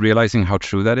just realizing how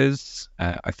true that is.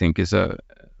 I think is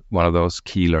one of those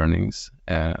key learnings.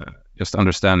 Just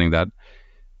understanding that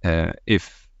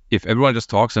if everyone just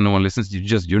talks and no one listens,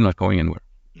 you're not going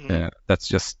anywhere. That's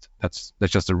just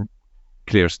a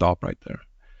clear stop right there.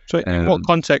 So in what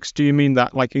context do you mean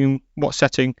that? Like in what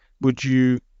setting would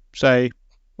you say,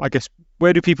 I guess,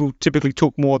 where do people typically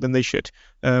talk more than they should?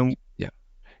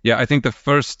 Yeah, I think the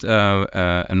first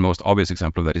and most obvious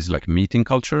example of that is like meeting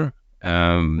culture,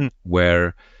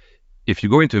 where if you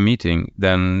go into a meeting,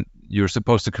 then you're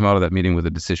supposed to come out of that meeting with a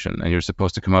decision, and you're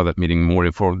supposed to come out of that meeting more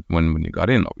informed when you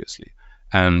got in, obviously.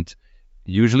 And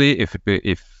usually if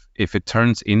it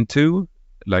turns into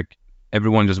like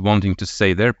everyone just wanting to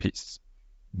say their piece,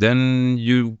 then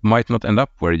you might not end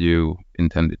up where you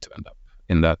intended to end up,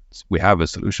 in that we have a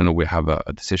solution or we have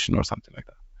a decision or something like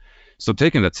that. So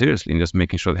taking that seriously and just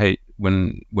making sure that, hey,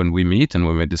 when we meet and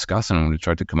when we discuss and when we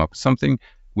try to come up with something,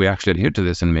 we actually adhere to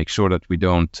this and make sure that we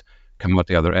don't come out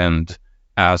the other end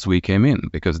as we came in,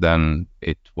 because then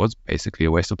it was basically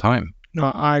a waste of time. No,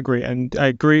 I agree. And I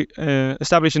agree,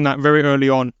 establishing that very early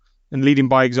on and leading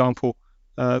by example,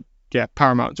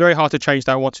 paramount. It's very hard to change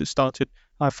that once it's started,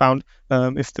 I found,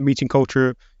 if the meeting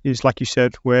culture is, like you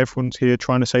said, where everyone's here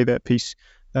trying to say their piece.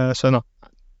 So no,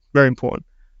 very important.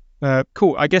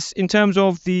 Cool. I guess in terms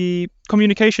of the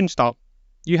communication style,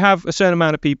 you have a certain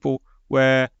amount of people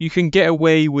where you can get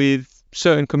away with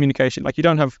certain communication. Like you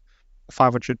don't have a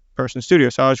 500-person studio.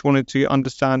 So I just wanted to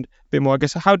understand a bit more, I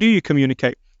guess, how do you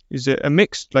communicate? Is it a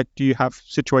mix? Like, do you have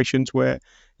situations where,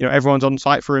 everyone's on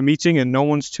site for a meeting and no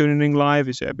one's tuning in live?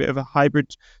 Is it a bit of a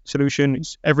hybrid solution?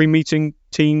 Is every meeting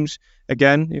Teams?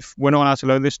 Again, if we're not allowed to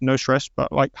learn this, no stress.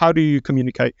 But like, how do you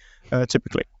communicate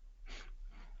typically?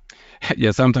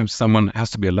 Yeah, sometimes someone has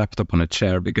to be a laptop on a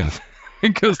chair because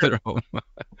they're home.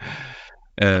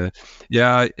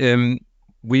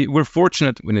 We're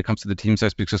fortunate when it comes to the team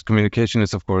size, because communication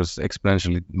is, of course,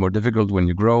 exponentially more difficult when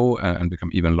you grow and become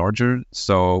even larger.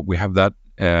 So we have that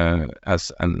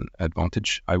as an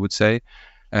advantage, I would say.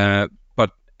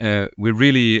 But we're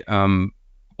really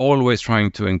always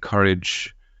trying to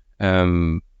encourage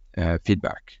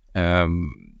feedback.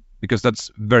 Because that's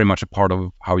very much a part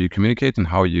of how you communicate and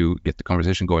how you get the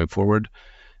conversation going forward.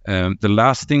 The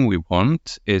last thing we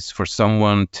want is for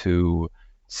someone to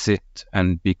sit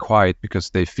and be quiet because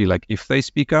they feel like if they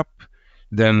speak up,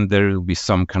 then there will be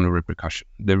some kind of repercussion.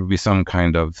 There will be some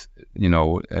kind of,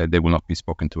 they will not be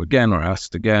spoken to again or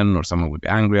asked again, or someone will be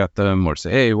angry at them or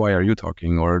say, hey, why are you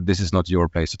talking? Or this is not your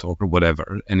place to talk, or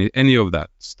whatever. Any of that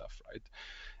stuff, right?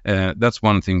 That's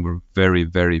one thing we're very,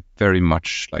 very, very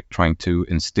much like trying to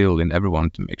instill in everyone,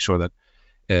 to make sure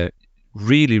that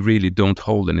really, really don't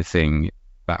hold anything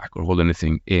back or hold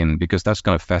anything in, because that's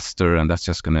going to fester and that's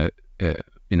just going to,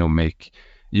 make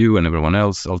you and everyone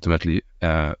else ultimately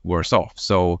worse off.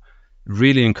 So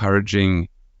really encouraging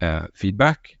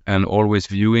feedback and always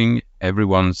viewing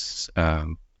everyone's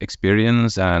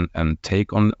experience and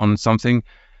take on something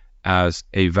as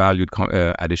a valued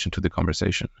addition to the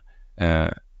conversation.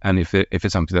 And if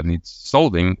it's something that needs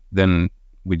solving, then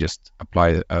we just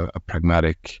apply a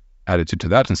pragmatic attitude to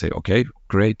that and say, okay,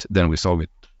 great, then we solve it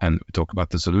and we talk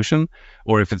about the solution.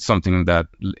 Or if it's something that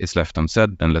is left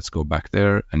unsaid, then let's go back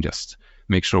there and just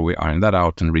make sure we iron that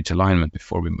out and reach alignment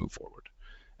before we move forward.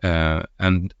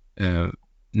 And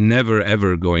never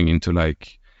ever going into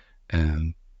like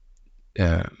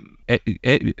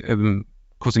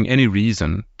causing any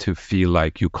reason to feel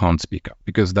like you can't speak up,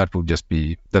 because that will just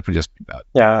be bad.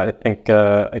 Yeah, I think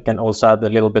I can also add a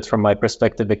little bit from my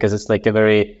perspective, because it's like a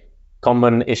very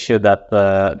common issue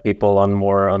that people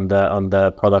on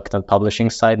the product and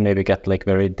publishing side maybe get like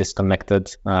very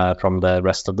disconnected from the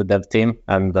rest of the dev team,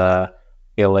 and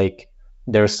feel like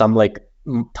there's some like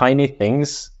tiny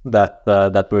things that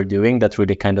we're doing that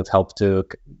really kind of help to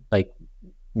like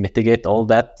mitigate all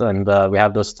that. And we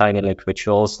have those tiny like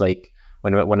rituals, like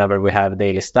whenever we have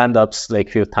daily stand-ups, like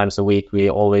a few times a week, we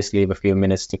always leave a few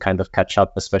minutes to kind of catch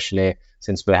up, especially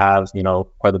since we have,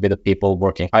 quite a bit of people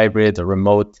working hybrid or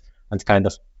remote, and kind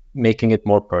of making it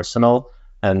more personal.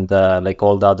 And like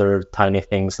all the other tiny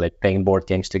things, like playing board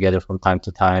games together from time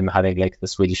to time, having like the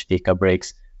Swedish fika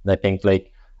breaks. And I think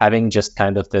like having just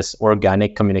kind of this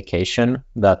organic communication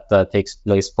that takes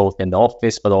place both in the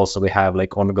office, but also we have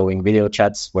like ongoing video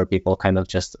chats where people kind of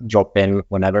just drop in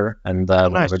whenever, and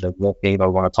whenever they're working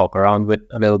or want to talk around with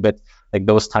a little bit. Like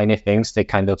those tiny things, they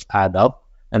kind of add up.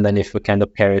 And then if we kind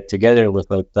of pair it together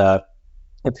with like the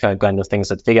kind of things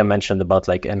that Figa mentioned about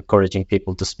like encouraging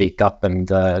people to speak up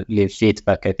and leave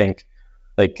feedback, I think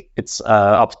like it's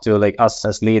up to like us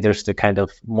as leaders to kind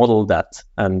of model that,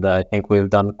 and I think we've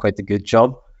done quite a good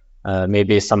job.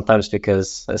 Maybe sometimes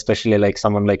because especially like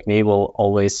someone like me will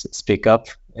always speak up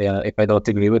if I don't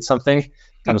agree with something.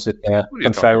 Comes with a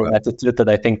contrary attitude that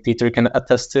I think Peter can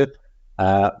attest to.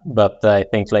 But I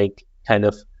think like kind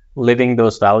of living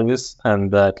those values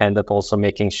and kind of also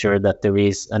making sure that there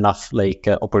is enough like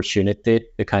opportunity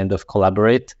to kind of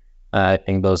collaborate. I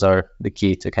think those are the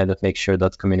key to kind of make sure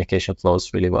that communication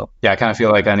flows really well. Yeah, I kind of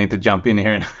feel like I need to jump in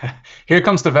here. And here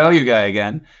comes the value guy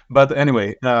again. But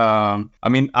anyway, I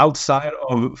mean, outside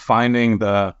of finding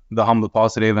the humble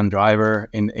positive and driver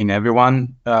in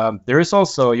everyone, there is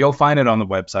also, you'll find it on the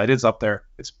website. It's up there.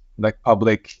 It's like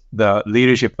public, the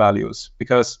leadership values.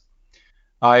 Because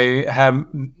I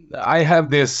have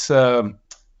this, I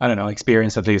don't know,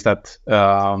 experience at least that,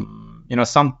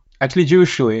 actually,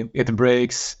 usually it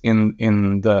breaks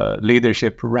in the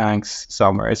leadership ranks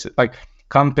somewhere. It's like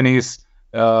companies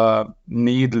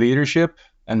need leadership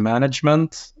and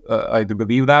management. I do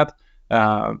believe that,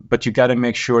 but you got to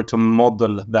make sure to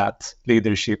model that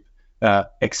leadership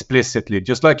explicitly,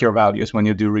 just like your values when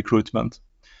you do recruitment.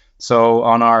 So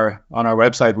on our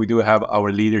website, we do have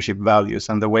our leadership values,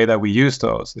 and the way that we use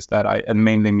those is that and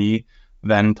mainly me,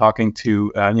 then talking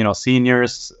to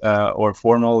seniors or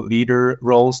formal leader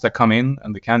roles that come in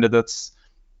and the candidates,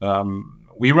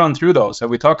 we run through those and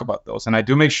we talk about those. And I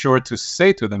do make sure to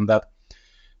say to them that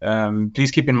please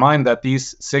keep in mind that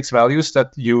these 6 values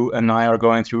that you and I are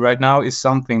going through right now is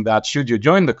something that, should you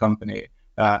join the company,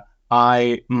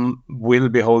 I will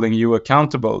be holding you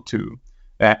accountable to,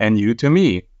 and you to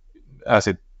me, as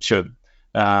it should.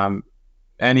 And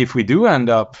if we do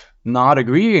end up not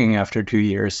agreeing after 2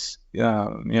 years,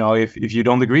 if you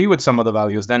don't agree with some of the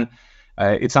values, then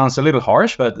it sounds a little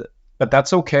harsh, but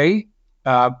that's okay.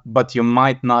 But you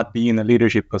might not be in a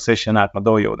leadership position at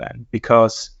Modoyo then,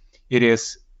 because it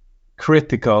is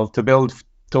critical to build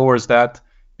towards that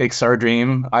XR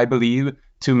dream, I believe,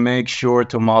 to make sure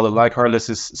to model, like Harlis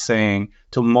is saying,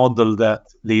 to model that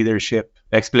leadership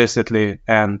explicitly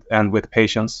and with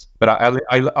patience. But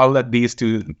I'll let these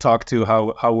two talk to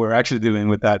how we're actually doing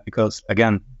with that, because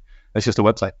again, that's just a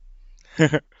website.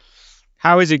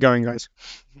 How is it going, guys?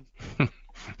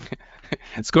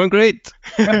 It's going great.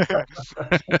 No,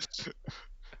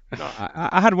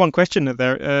 I had one question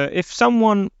there.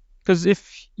 Because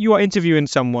if you are interviewing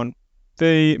someone,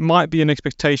 there might be an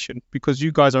expectation, because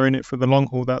you guys are in it for the long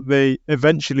haul, that they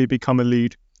eventually become a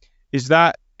lead. Is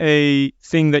that a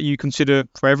thing that you consider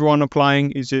for everyone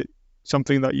applying? Is it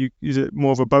something that is it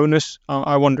more of a bonus?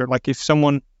 I wonder, like, if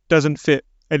someone doesn't fit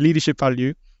a leadership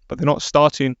value, but they're not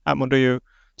starting at Modoyo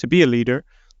to be a leader,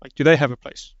 like, do they have a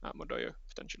place at Modoyo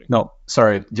potentially? No,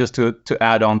 sorry, just to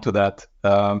add on to that,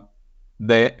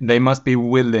 they must be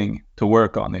willing to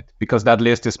work on it, because that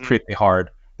list is pretty hard.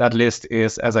 That list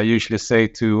is, as I usually say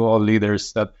to all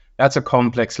leaders, that's a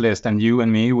complex list, and you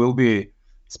and me will be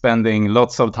spending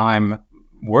lots of time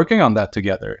working on that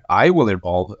together. I will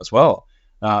evolve as well,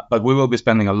 but we will be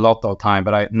spending a lot of time.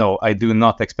 But I do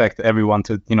not expect everyone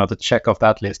to to check off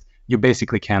that list. You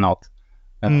basically cannot.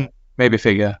 Maybe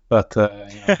figure, but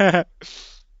yeah,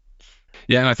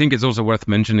 and I think it's also worth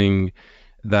mentioning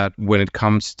that when it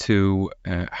comes to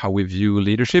how we view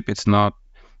leadership, it's not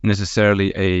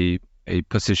necessarily a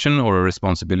position or a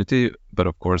responsibility, but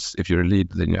of course, if you're a lead,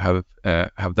 then you have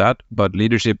that. But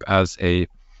leadership as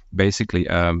basically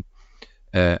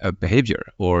a behavior,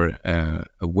 or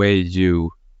a way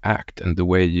you act and the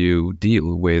way you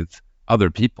deal with other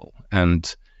people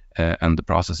and the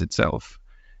process itself.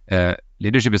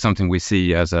 Leadership is something we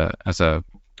see as a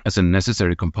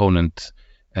necessary component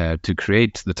to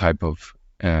create the type of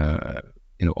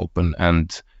open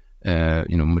and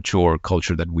mature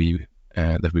culture that we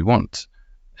want,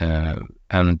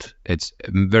 and it's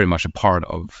very much a part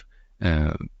of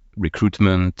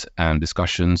recruitment and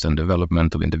discussions and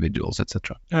development of individuals,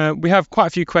 etc. We have quite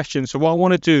a few questions, so what I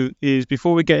want to do is,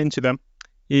 before we get into them,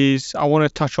 is I want to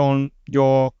touch on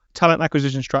your talent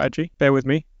acquisition strategy. Bear with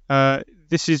me.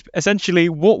 This is essentially,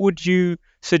 what would you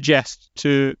suggest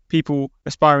to people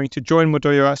aspiring to join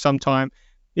Modoyo at some time?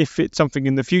 If it's something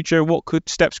in the future, what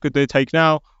steps could they take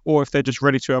now? Or if they're just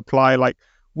ready to apply, like,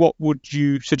 what would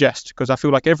you suggest? Because I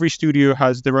feel like every studio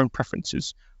has their own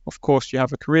preferences. Of course, you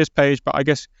have a careers page, but I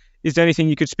guess, is there anything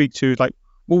you could speak to? Like,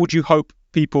 what would you hope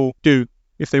people do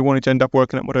if they wanted to end up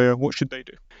working at Modoyo? What should they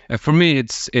do? For me,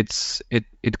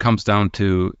 it comes down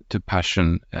to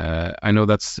passion. I know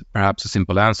that's perhaps a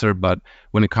simple answer, but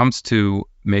when it comes to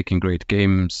making great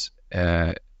games,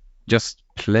 just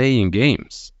playing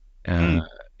games,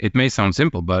 it may sound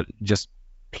simple, but just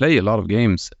play a lot of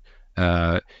games.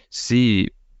 See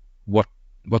what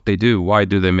what they do. Why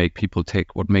do they make people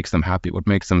tick? What makes them happy? What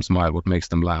makes them smile? What makes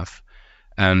them laugh?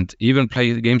 And even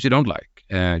play the games you don't like.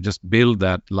 Just build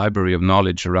that library of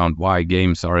knowledge around why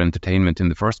games are entertainment in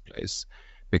the first place.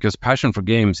 Because passion for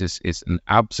games is an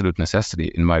absolute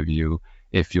necessity, in my view,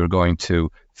 if you're going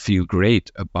to feel great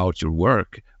about your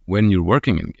work when you're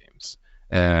working in games.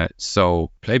 So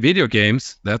play video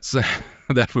games. That's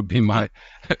that would be my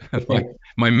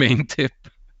my main tip.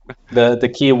 The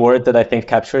key word that I think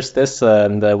captures this,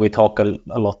 and we talk a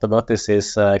lot about this,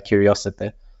 is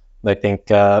curiosity. I think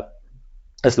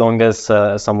as long as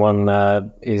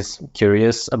someone is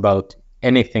curious about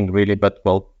anything really, but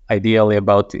ideally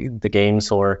about the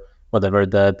games or whatever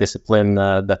the discipline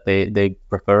that they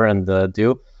prefer and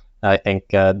do, I think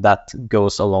that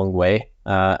goes a long way.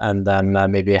 And then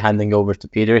maybe handing over to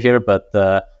Peter here, but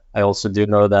I also do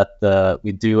know that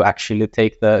we do actually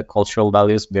take the cultural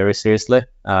values very seriously.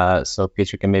 So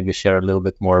Peter can maybe share a little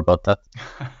bit more about that.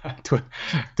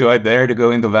 Do I dare to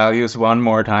go into values one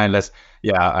more time? I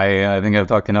think I've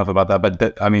talked enough about that.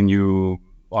 But you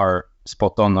are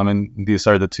spot on. I mean, these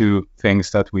are the two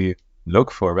things that we look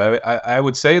for. But I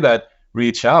would say that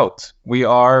reach out. We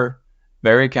are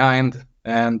very kind,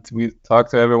 and we talk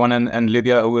to everyone. And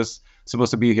Lydia, who was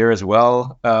supposed to be here as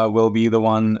well, will be the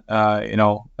one,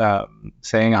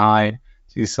 saying hi.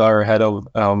 She's our head of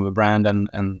brand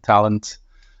and talent.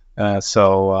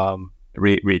 So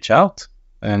reach out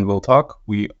and we'll talk.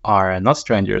 We are not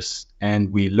strangers,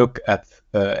 and we look at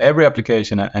every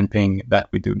application and ping that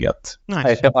we do get.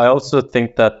 Nice. I also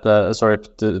think that, sorry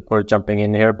for jumping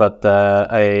in here, but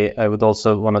I would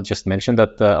also want to just mention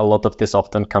that a lot of this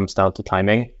often comes down to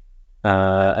timing.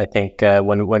 I think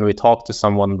when we talk to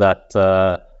someone that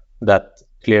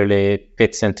clearly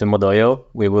fits into Modoyo,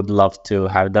 we would love to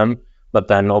have them. But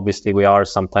then obviously we are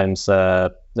sometimes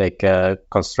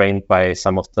constrained by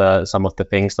some of the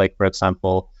things. Like, for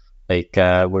example,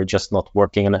 we're just not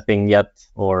working on a thing yet,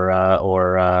 or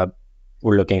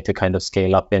we're looking to kind of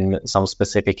scale up in some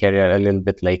specific area a little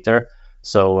bit later.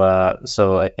 So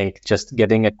I think just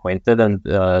getting acquainted, and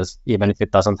even if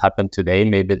it doesn't happen today,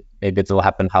 maybe it'll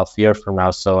happen half a year from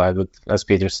now. So I would, as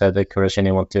Peter said, encourage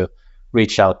anyone to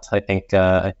reach out. I think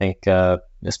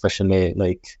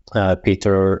especially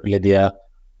Peter or Lydia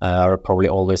are probably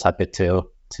always happy to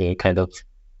kind of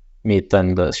meet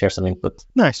and share some input.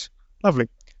 Nice, lovely.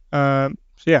 So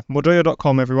yeah,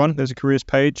 modoyo.com, everyone. There's a careers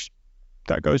page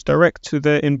that goes direct to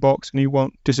their inbox, and you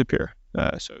won't disappear.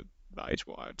 So that is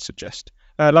what I'd suggest.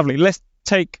 Lovely. Let's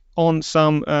take on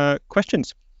some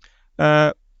questions.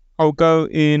 I'll go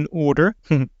in order.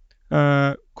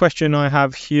 Question I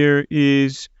have here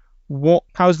is,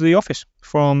 how's the office?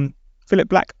 From Philip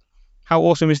Black. How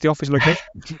awesome is the office location?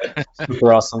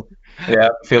 Super awesome. Yeah,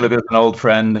 Philip is an old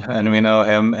friend, and we know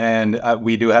him, and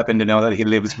we do happen to know that he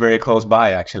lives very close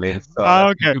by, actually. So,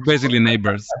 okay. You're basically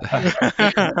neighbors.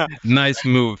 Nice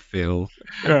move, Phil.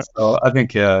 Yeah. So I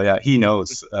think, he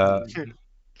knows.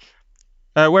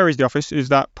 Where is the office? Is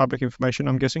that public information,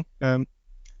 I'm guessing?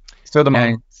 It's on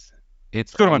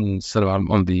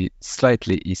the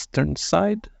slightly eastern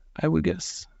side, I would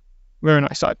guess. Very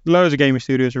nice side. Loads of gaming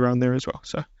studios around there as well.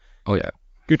 So. Oh yeah.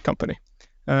 Good company.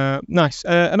 Nice.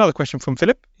 Another question from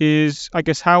Philip is, I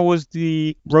guess, how was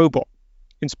the robot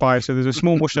inspired? So there's a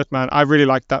small mustache man. I really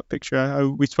like that picture.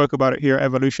 We spoke about it here at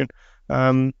Evolution.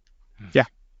 Yeah.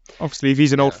 Obviously, if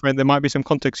he's an old friend, there might be some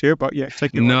context here, but yeah.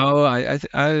 No, I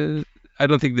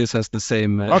don't think this has the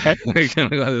same. Okay.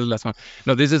 Last one.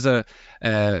 No, this is of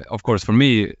course, for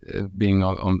me, being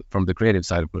from the creative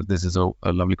side, this is a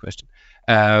lovely question,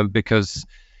 because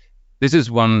this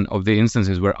is one of the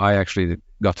instances where I actually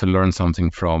got to learn something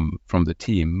from the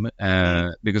team,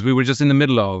 because we were just in the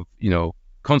middle of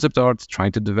concept art,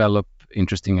 trying to develop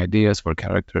interesting ideas for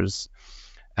characters,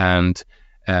 and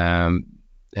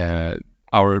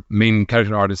our main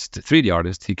character artist, 3D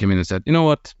artist, he came in and said, you know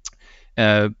what,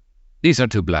 these are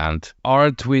too bland.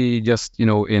 Aren't we just,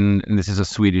 and this is a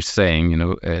Swedish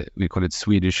saying, we call it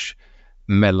Swedish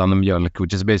mellan och mjölk,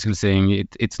 which is basically saying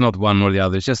it's not one or the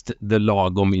other, it's just the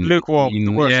lagom in lukewarm.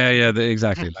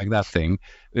 Exactly, like that thing,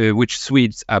 which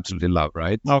Swedes absolutely love,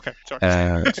 right? Okay, sorry.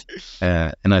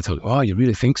 And I told him, oh, you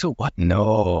really think so? What?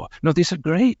 No, these are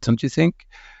great, don't you think?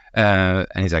 And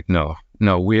he's like, no,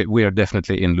 we are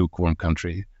definitely in lukewarm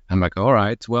country. I'm like, all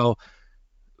right, well,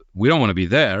 we don't want to be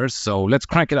there, so let's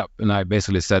crank it up. And I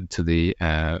basically said to the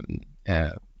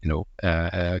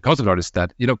concept artist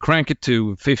that crank it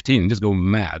to 15, just go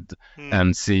mad,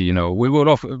 and see. We will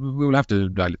have to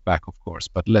dial it back, of course,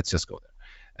 but let's just go there.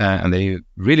 And they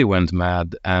really went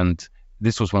mad, and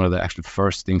this was one of the actual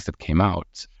first things that came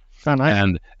out. Oh,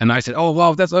 nice. And I said, oh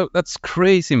wow, that's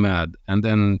crazy mad. And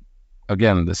then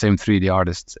again, the same 3D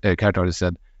artist, character artist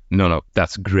said, no,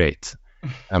 that's great.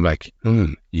 I'm like,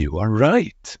 you are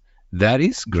right. That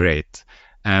is great.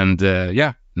 And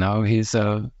now he's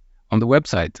on the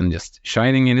website and just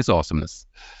shining in his awesomeness.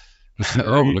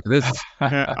 Oh, look at this.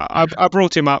 I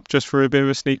brought him up just for a bit of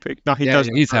a sneak peek. No,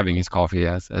 he's having his coffee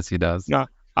as he does. No,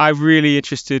 I'm really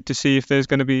interested to see if there's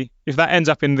going to be, if that ends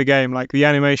up in the game, like the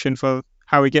animation for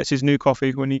how he gets his new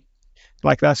coffee when he,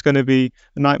 like that's going to be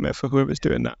a nightmare for whoever's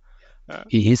doing that.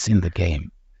 He is in the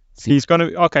game. He's going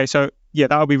to, okay, so yeah,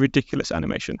 that'll be ridiculous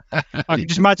animation. I can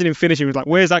just imagine him finishing with like,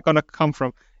 where's that going to come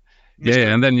from?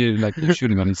 Yeah, and then you shoot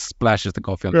him and he splashes the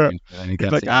coffee on the screen and he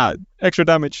gets like, extra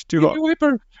damage, too hot.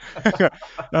 Whipper.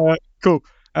 Cool.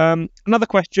 Another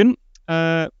question,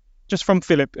 just from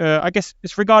Philip. I guess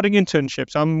it's regarding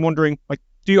internships. I'm wondering, like,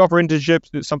 do you offer internships?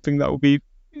 Is it something that will be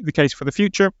the case for the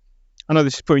future? I know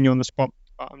this is putting you on the spot,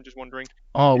 but I'm just wondering.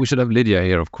 Oh, we should have Lydia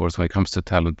here, of course, when it comes to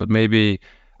talent. But maybe,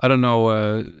 I don't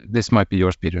know, this might be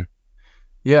yours, Peter.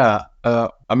 Yeah,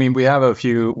 I mean, we had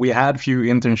few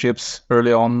internships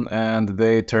early on, and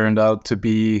they turned out to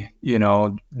be,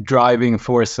 driving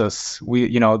forces.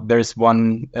 There's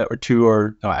one or two,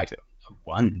 or no, actually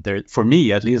one. There, for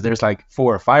me at least, there's like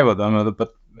 4 or 5 of them,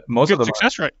 but most of them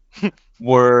success rate.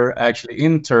 were actually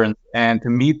interns, and to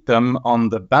meet them on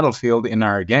the battlefield in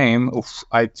our game,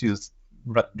 I just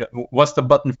what's the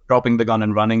button for dropping the gun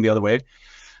and running the other way?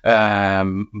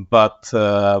 But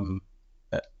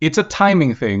it's a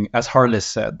timing thing, as Harlis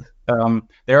said.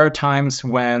 There are times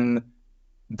when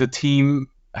the team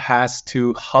has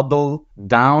to huddle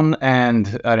down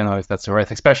and, I don't know if that's the right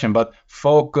expression, but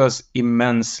focus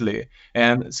immensely.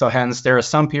 And so hence there are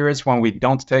some periods when we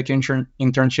don't take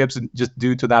internships just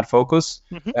due to that focus.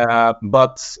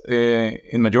 But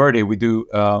in majority, we do,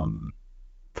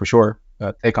 for sure,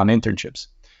 take on internships.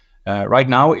 Right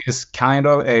now is kind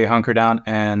of a hunker down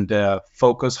and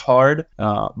focus hard.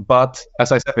 But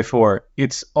as I said before,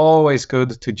 it's always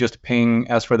good to just ping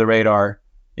as for the radar,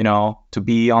 to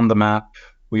be on the map.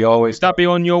 We always... Would that be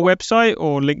on your website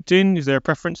or LinkedIn? Is there a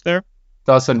preference there?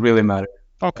 Doesn't really matter.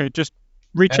 Okay, just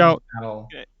reach out.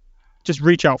 Just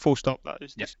reach out, full stop. That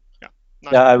is just,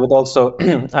 Nice. Yeah, I would also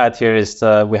add here is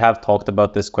we have talked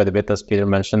about this quite a bit, as Peter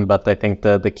mentioned, but I think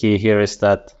the key here is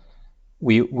that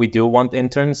we do want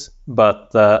interns,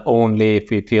 but only if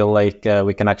we feel like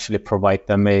we can actually provide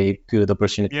them a good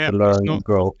opportunity to learn and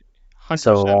grow. 100%.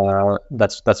 So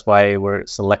that's why we're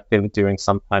selective during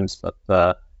some times,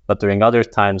 but during other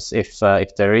times, if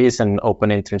there is an open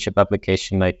internship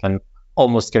application, I can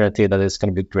almost guarantee that it's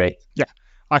going to be great. Yeah,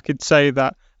 I could say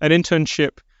that an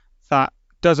internship that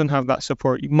doesn't have that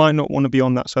support, you might not want to be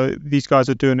on that. So these guys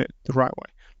are doing it the right way.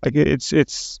 Like it's a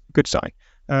good sign.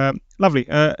 Lovely.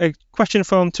 A question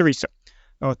from Teresa.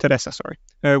 Sorry.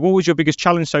 What was your biggest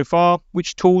challenge so far?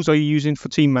 Which tools are you using for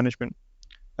team management?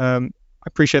 I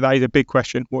appreciate that is a big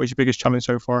question. What is your biggest challenge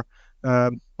so far?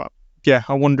 But yeah,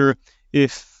 I wonder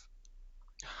if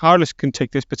Harlis can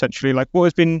take this potentially. Like, what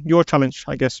has been your challenge,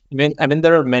 I guess? I mean,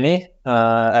 there are many,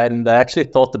 and I actually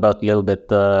thought about a little bit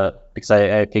because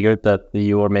I figured that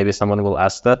you or maybe someone will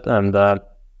ask that, and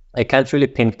I can't really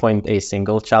pinpoint a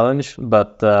single challenge,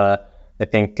 but I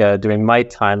think during my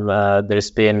time,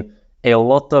 there's been a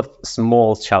lot of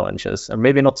small challenges, or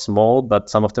maybe not small, but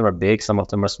some of them are big, some of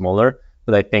them are smaller.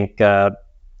 But I think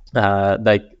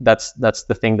like that's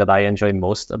the thing that I enjoy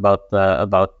most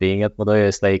about being at Modoyo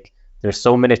is like there's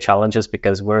so many challenges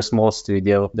because we're a small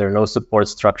studio. There are no support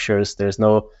structures. There's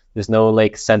no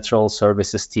like central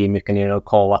services team you can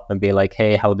call up and be like,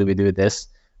 hey, how do we do this?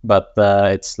 But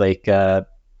it's like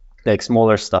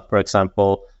smaller stuff. For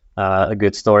example, a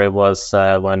good story was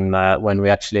when we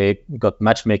actually got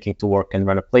matchmaking to work and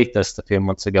run a playtest a few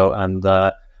months ago, and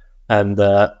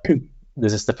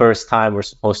this is the first time we're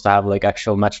supposed to have like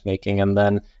actual matchmaking, and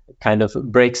then it kind of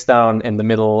breaks down in the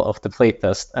middle of the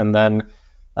playtest, and then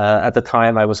at the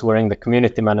time I was wearing the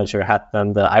community manager hat,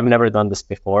 and I've never done this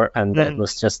before, and it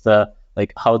was just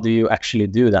like, how do you actually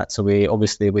do that? So we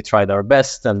tried our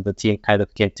best, and the team kind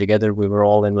of came together. We were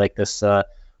all in like this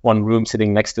one room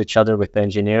sitting next to each other with the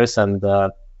engineers, and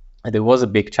it was a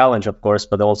big challenge, of course,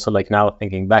 but also like now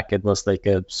thinking back, it was like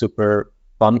a super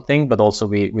fun thing, but also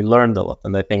we learned a lot.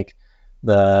 And I think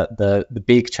the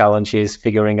big challenge is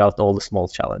figuring out all the small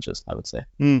challenges, I would say.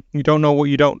 You don't know what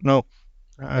you don't know.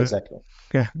 Exactly.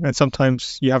 Yeah, and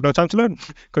sometimes you have no time to learn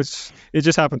because it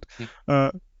just happened.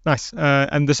 Nice.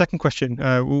 And the second question,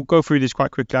 we'll go through this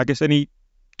quite quickly. I guess any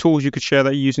tools you could share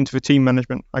that you're using for team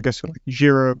management, I guess like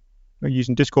Jira, or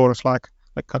using Discord or Slack,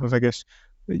 like kind of, I guess,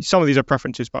 some of these are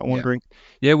preferences, but I'm wondering.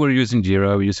 Yeah, we're using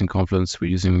Jira, we're using Confluence,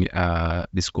 we're using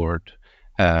Discord,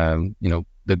 the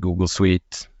Google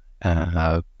Suite,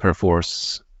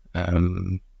 Perforce. I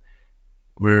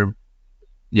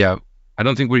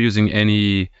don't think we're using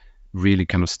any really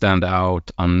kind of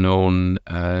stand-out, unknown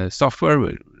software.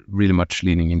 We're really much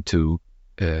leaning into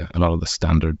a lot of the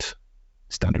standard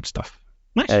stuff.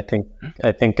 Nice. I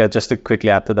think just to quickly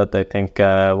add to that, I think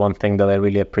one thing that I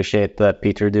really appreciate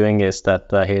Peter doing is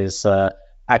that he's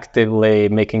actively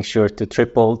making sure to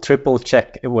triple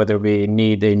check whether we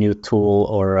need a new tool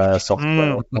or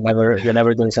software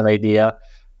whenever there's an idea,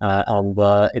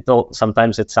 and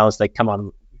sometimes it sounds like, come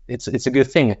on, it's a good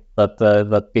thing, but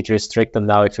Peter is strict, and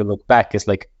now if you look back, it's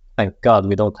like, thank God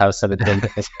we don't have 17.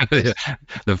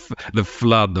 The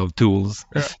flood of tools.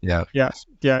 Yeah.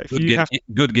 If you have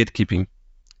good gatekeeping.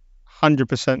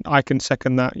 100%, I can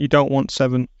second that. You don't want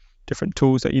 7 different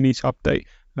tools that you need to update.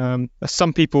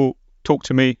 Some people talk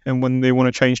to me and when they want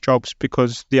to change jobs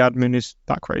because the admin is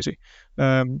that crazy.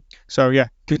 So yeah,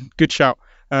 good shout.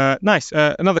 Nice.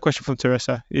 Another question from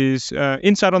Teresa is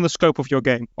insight on the scope of your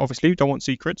game. Obviously, you don't want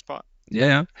secrets, but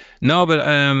no, but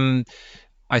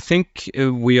I think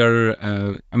we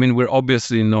are. We're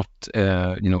obviously not,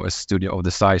 a studio of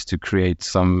the size to create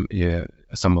some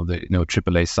of the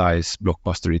AAA size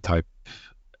blockbustery type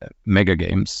mega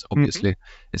games, obviously.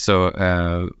 Mm-hmm.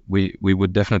 So we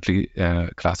would definitely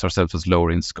class ourselves as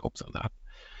lower in scope than that.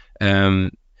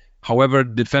 However,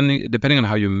 depending on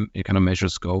how you kind of measure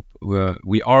scope,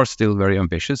 we are still very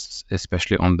ambitious,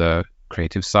 especially on the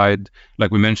creative side.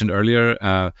 Like we mentioned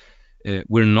earlier,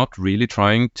 we're not really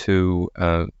trying to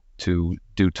do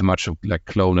too much of like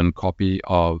clone and copy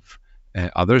of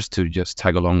others to just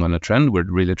tag along on a trend. We're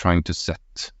really trying to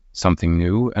set something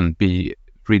new and be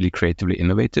really creatively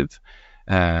innovative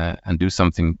and do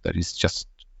something that is just,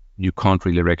 you can't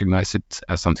really recognize it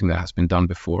as something that has been done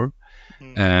before.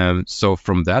 Mm-hmm. So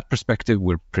from that perspective,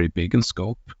 we're pretty big in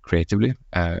scope creatively,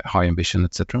 high ambition,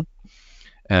 etc.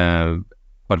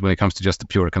 But when it comes to just the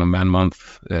pure kind of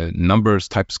man-month numbers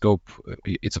type scope,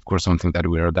 it's of course something that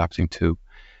we're adapting to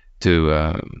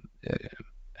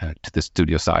the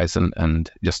studio size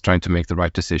and just trying to make the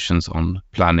right decisions on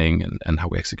planning and how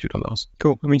we execute on those.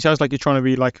 Cool. I mean, it sounds like you're trying to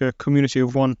be like a community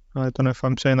of one. I don't know if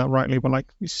I'm saying that rightly, but like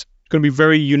it's going to be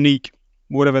very unique,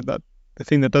 whatever the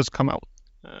thing that does come out,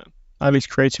 at least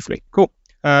creatively. Cool.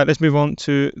 Let's move on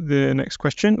to the next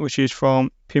question, which is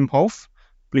from Pim Holf,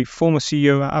 I believe former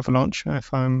CEO at Avalanche,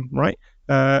 if I'm right.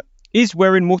 Is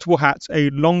wearing multiple hats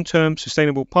a long-term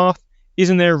sustainable path?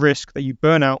 Isn't there a risk that you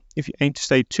burn out if you aim to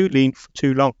stay too lean for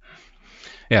too long?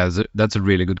 Yeah, that's a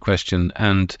really good question.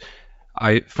 And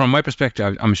from my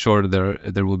perspective, I'm sure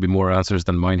there will be more answers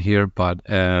than mine here, but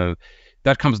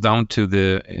that comes down to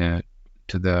the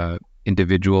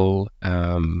individual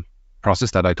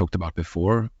process that I talked about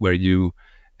before, where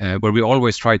we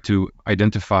always try to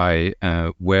identify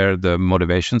where the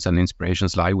motivations and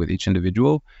inspirations lie with each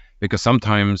individual. Because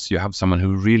sometimes you have someone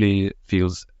who really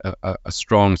feels a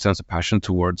strong sense of passion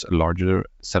towards a larger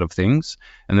set of things,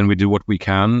 and then we do what we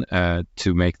can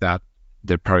to make that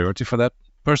the priority for that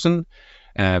person.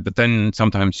 But then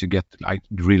sometimes you get, I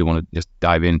really want to just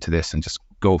dive into this and just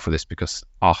go for this because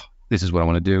this is what I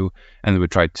want to do, and we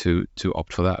try to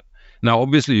opt for that. Now,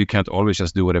 obviously, you can't always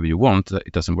just do whatever you want.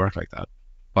 It doesn't work like that.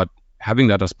 But having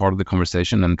that as part of the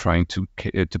conversation and trying to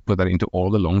put that into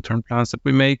all the long-term plans that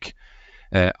we make,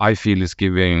 I feel is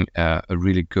giving a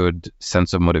really good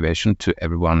sense of motivation to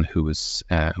everyone who's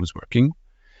working,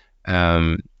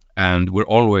 and we're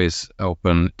always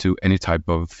open to any type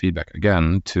of feedback.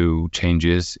 Again, to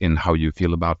changes in how you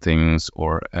feel about things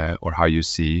or how you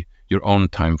see your own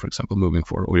time, for example, moving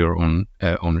forward, or your own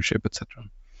ownership, etc.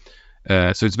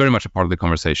 So it's very much a part of the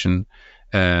conversation.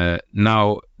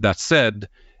 Now that said,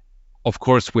 of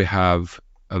course, we have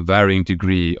a varying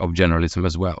degree of generalism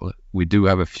as well. We do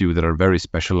have a few that are very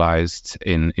specialized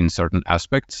in certain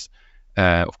aspects.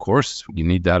 Of course, you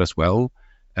need that as well.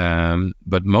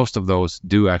 But most of those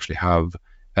do actually have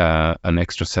an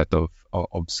extra set of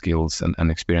skills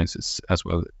and experiences as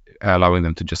well, allowing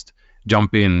them to just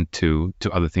jump into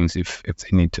other things if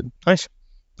they need to. Nice.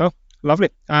 Oh, lovely.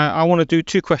 I want to do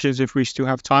 2 questions if we still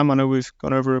have time. I know we've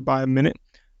gone over by a minute.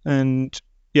 And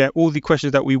yeah, all the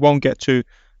questions that we won't get to,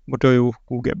 Modoyo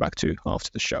will get back to after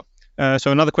the show.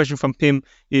 So another question from Pim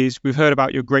is, we've heard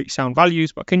about your great sound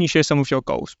values, but can you share some of your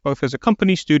goals, both as a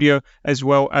company, studio, as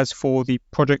well as for the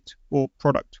project or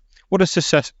product? What does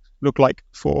success look like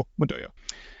for Modoyo?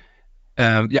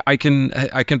 I can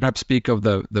perhaps speak of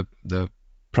the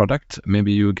product.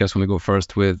 Maybe you guys want to go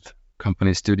first with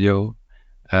company, studio.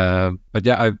 But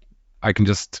yeah, I can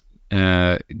just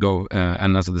go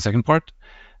and answer the second part.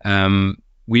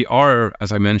 we are,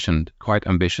 as I mentioned, quite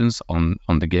ambitious on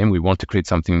the game. We want to create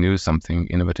something new, something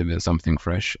innovative, something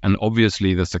fresh. And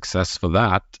obviously the success for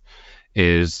that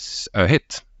is a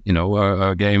hit.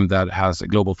 A game that has a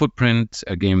global footprint,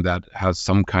 a game that has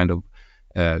some kind of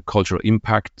cultural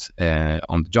impact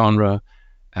on the genre,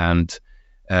 and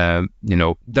that's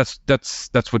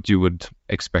what you would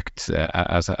expect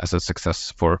as a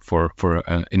success for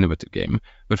an innovative game.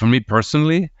 But for me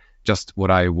personally, just what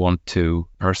I want to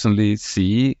personally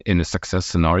see in a success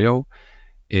scenario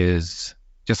is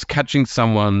just catching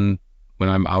someone when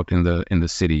I'm out in the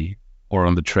city or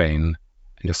on the train,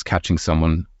 and just catching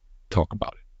someone talk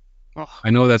about it. Oh. I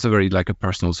know that's a very a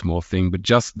personal small thing, but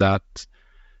just that,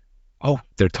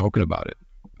 they're talking about it,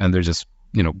 and they're just,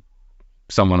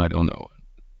 someone I don't know.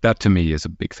 That to me is a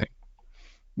big thing.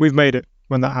 We've made it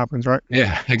when that happens, right?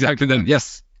 Yeah, exactly. Then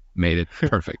yes, made it.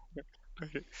 Perfect.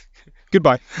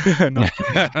 Goodbye.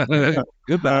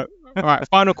 Goodbye. All right,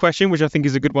 final question, which I think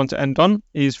is a good one to end on,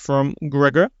 is from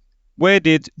Gregor. Where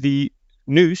did the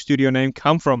new studio name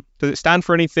come from? Does it stand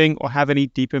for anything or have any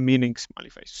deeper meaning? Smiley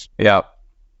face. Yeah.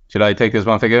 Should I take this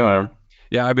one, Figure? Or?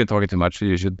 Yeah, I've been talking too much. So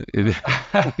you should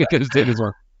take this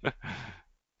one.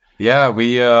 Yeah,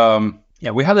 we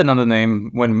had another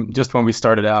name when we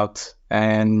started out,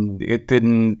 and it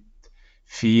didn't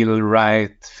feel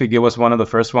right. Figure was one of the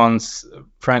first ones,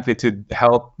 frankly, to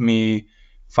help me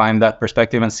find that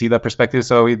perspective and see that perspective.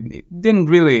 So it didn't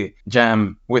really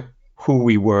jam with who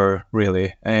we were,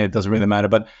 really. And it doesn't really matter.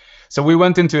 But so we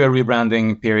went into a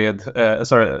rebranding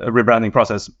rebranding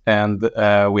process, and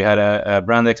we had a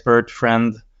brand expert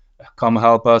friend come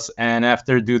help us. And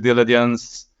after due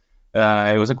diligence,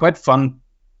 it was a quite fun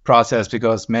process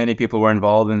because many people were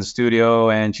involved in the studio,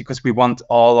 and because we want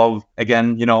all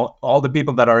the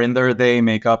people that are in there, they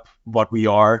make up what we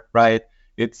are, right?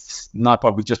 It's not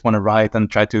what we just want to write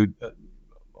and try to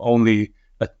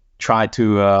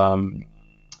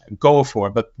go for,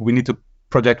 but we need to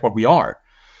project what we are.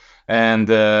 And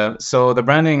so the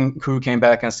branding crew came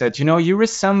back and said, you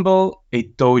resemble a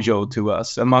dojo to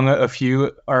us. Among a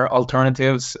few our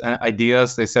alternatives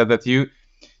ideas, they said that you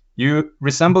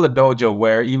resemble a dojo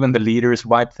where even the leaders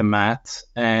wipe the mat,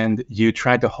 and you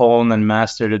try to hone and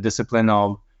master the discipline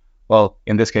of, well,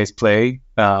 in this case, play,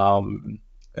 and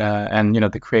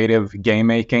the creative game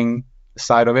making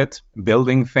side of it,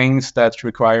 building things that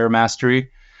require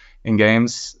mastery in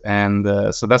games.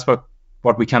 And so that's what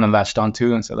we kind of latched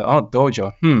onto and said, oh,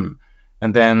 dojo,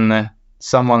 And then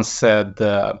someone said,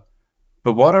 but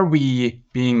what are we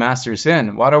being masters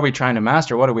in? What are we trying to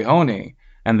master? What are we honing?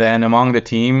 And then among the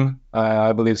team,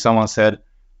 I believe someone said,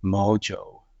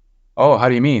 mojo. Oh, how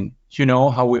do you mean?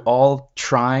 How we all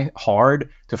try hard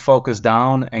to focus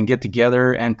down and get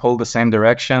together and pull the same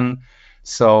direction.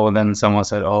 So then someone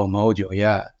said, oh, mojo,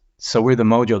 yeah. So we're the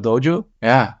Mojo Dojo?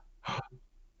 Yeah.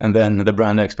 And then the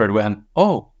brand expert went,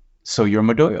 oh, so you're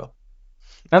Modoyo.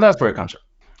 And that's where it comes from.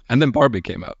 And then Barbie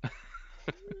came out.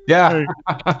 Yeah.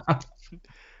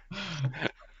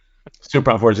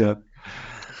 Super unfortunate.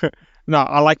 No,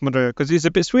 I like Modoyo because it's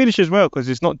a bit Swedish as well, because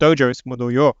it's not dojo, it's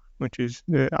Modoyo, which is,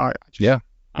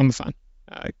 I'm a fan.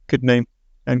 Good name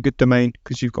and good domain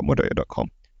because you've got modoyo.com.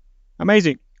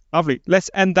 Amazing. Lovely. Let's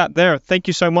end that there. Thank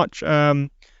you so much,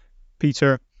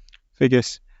 Peter,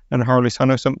 Figgis, and Harlis. I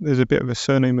know there's a bit of a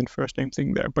surname and first name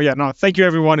thing there. But yeah, no, thank you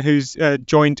everyone who's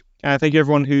joined. Thank you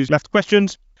everyone who's left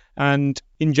questions. And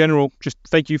in general, just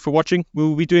thank you for watching.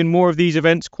 We'll be doing more of these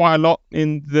events quite a lot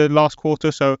in the last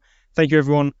quarter. So thank you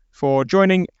everyone for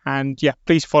joining. And yeah,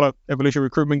 please follow Evolution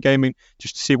Recruitment Gaming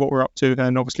just to see what we're up to.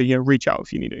 And obviously, reach out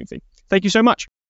if you need anything. Thank you so much.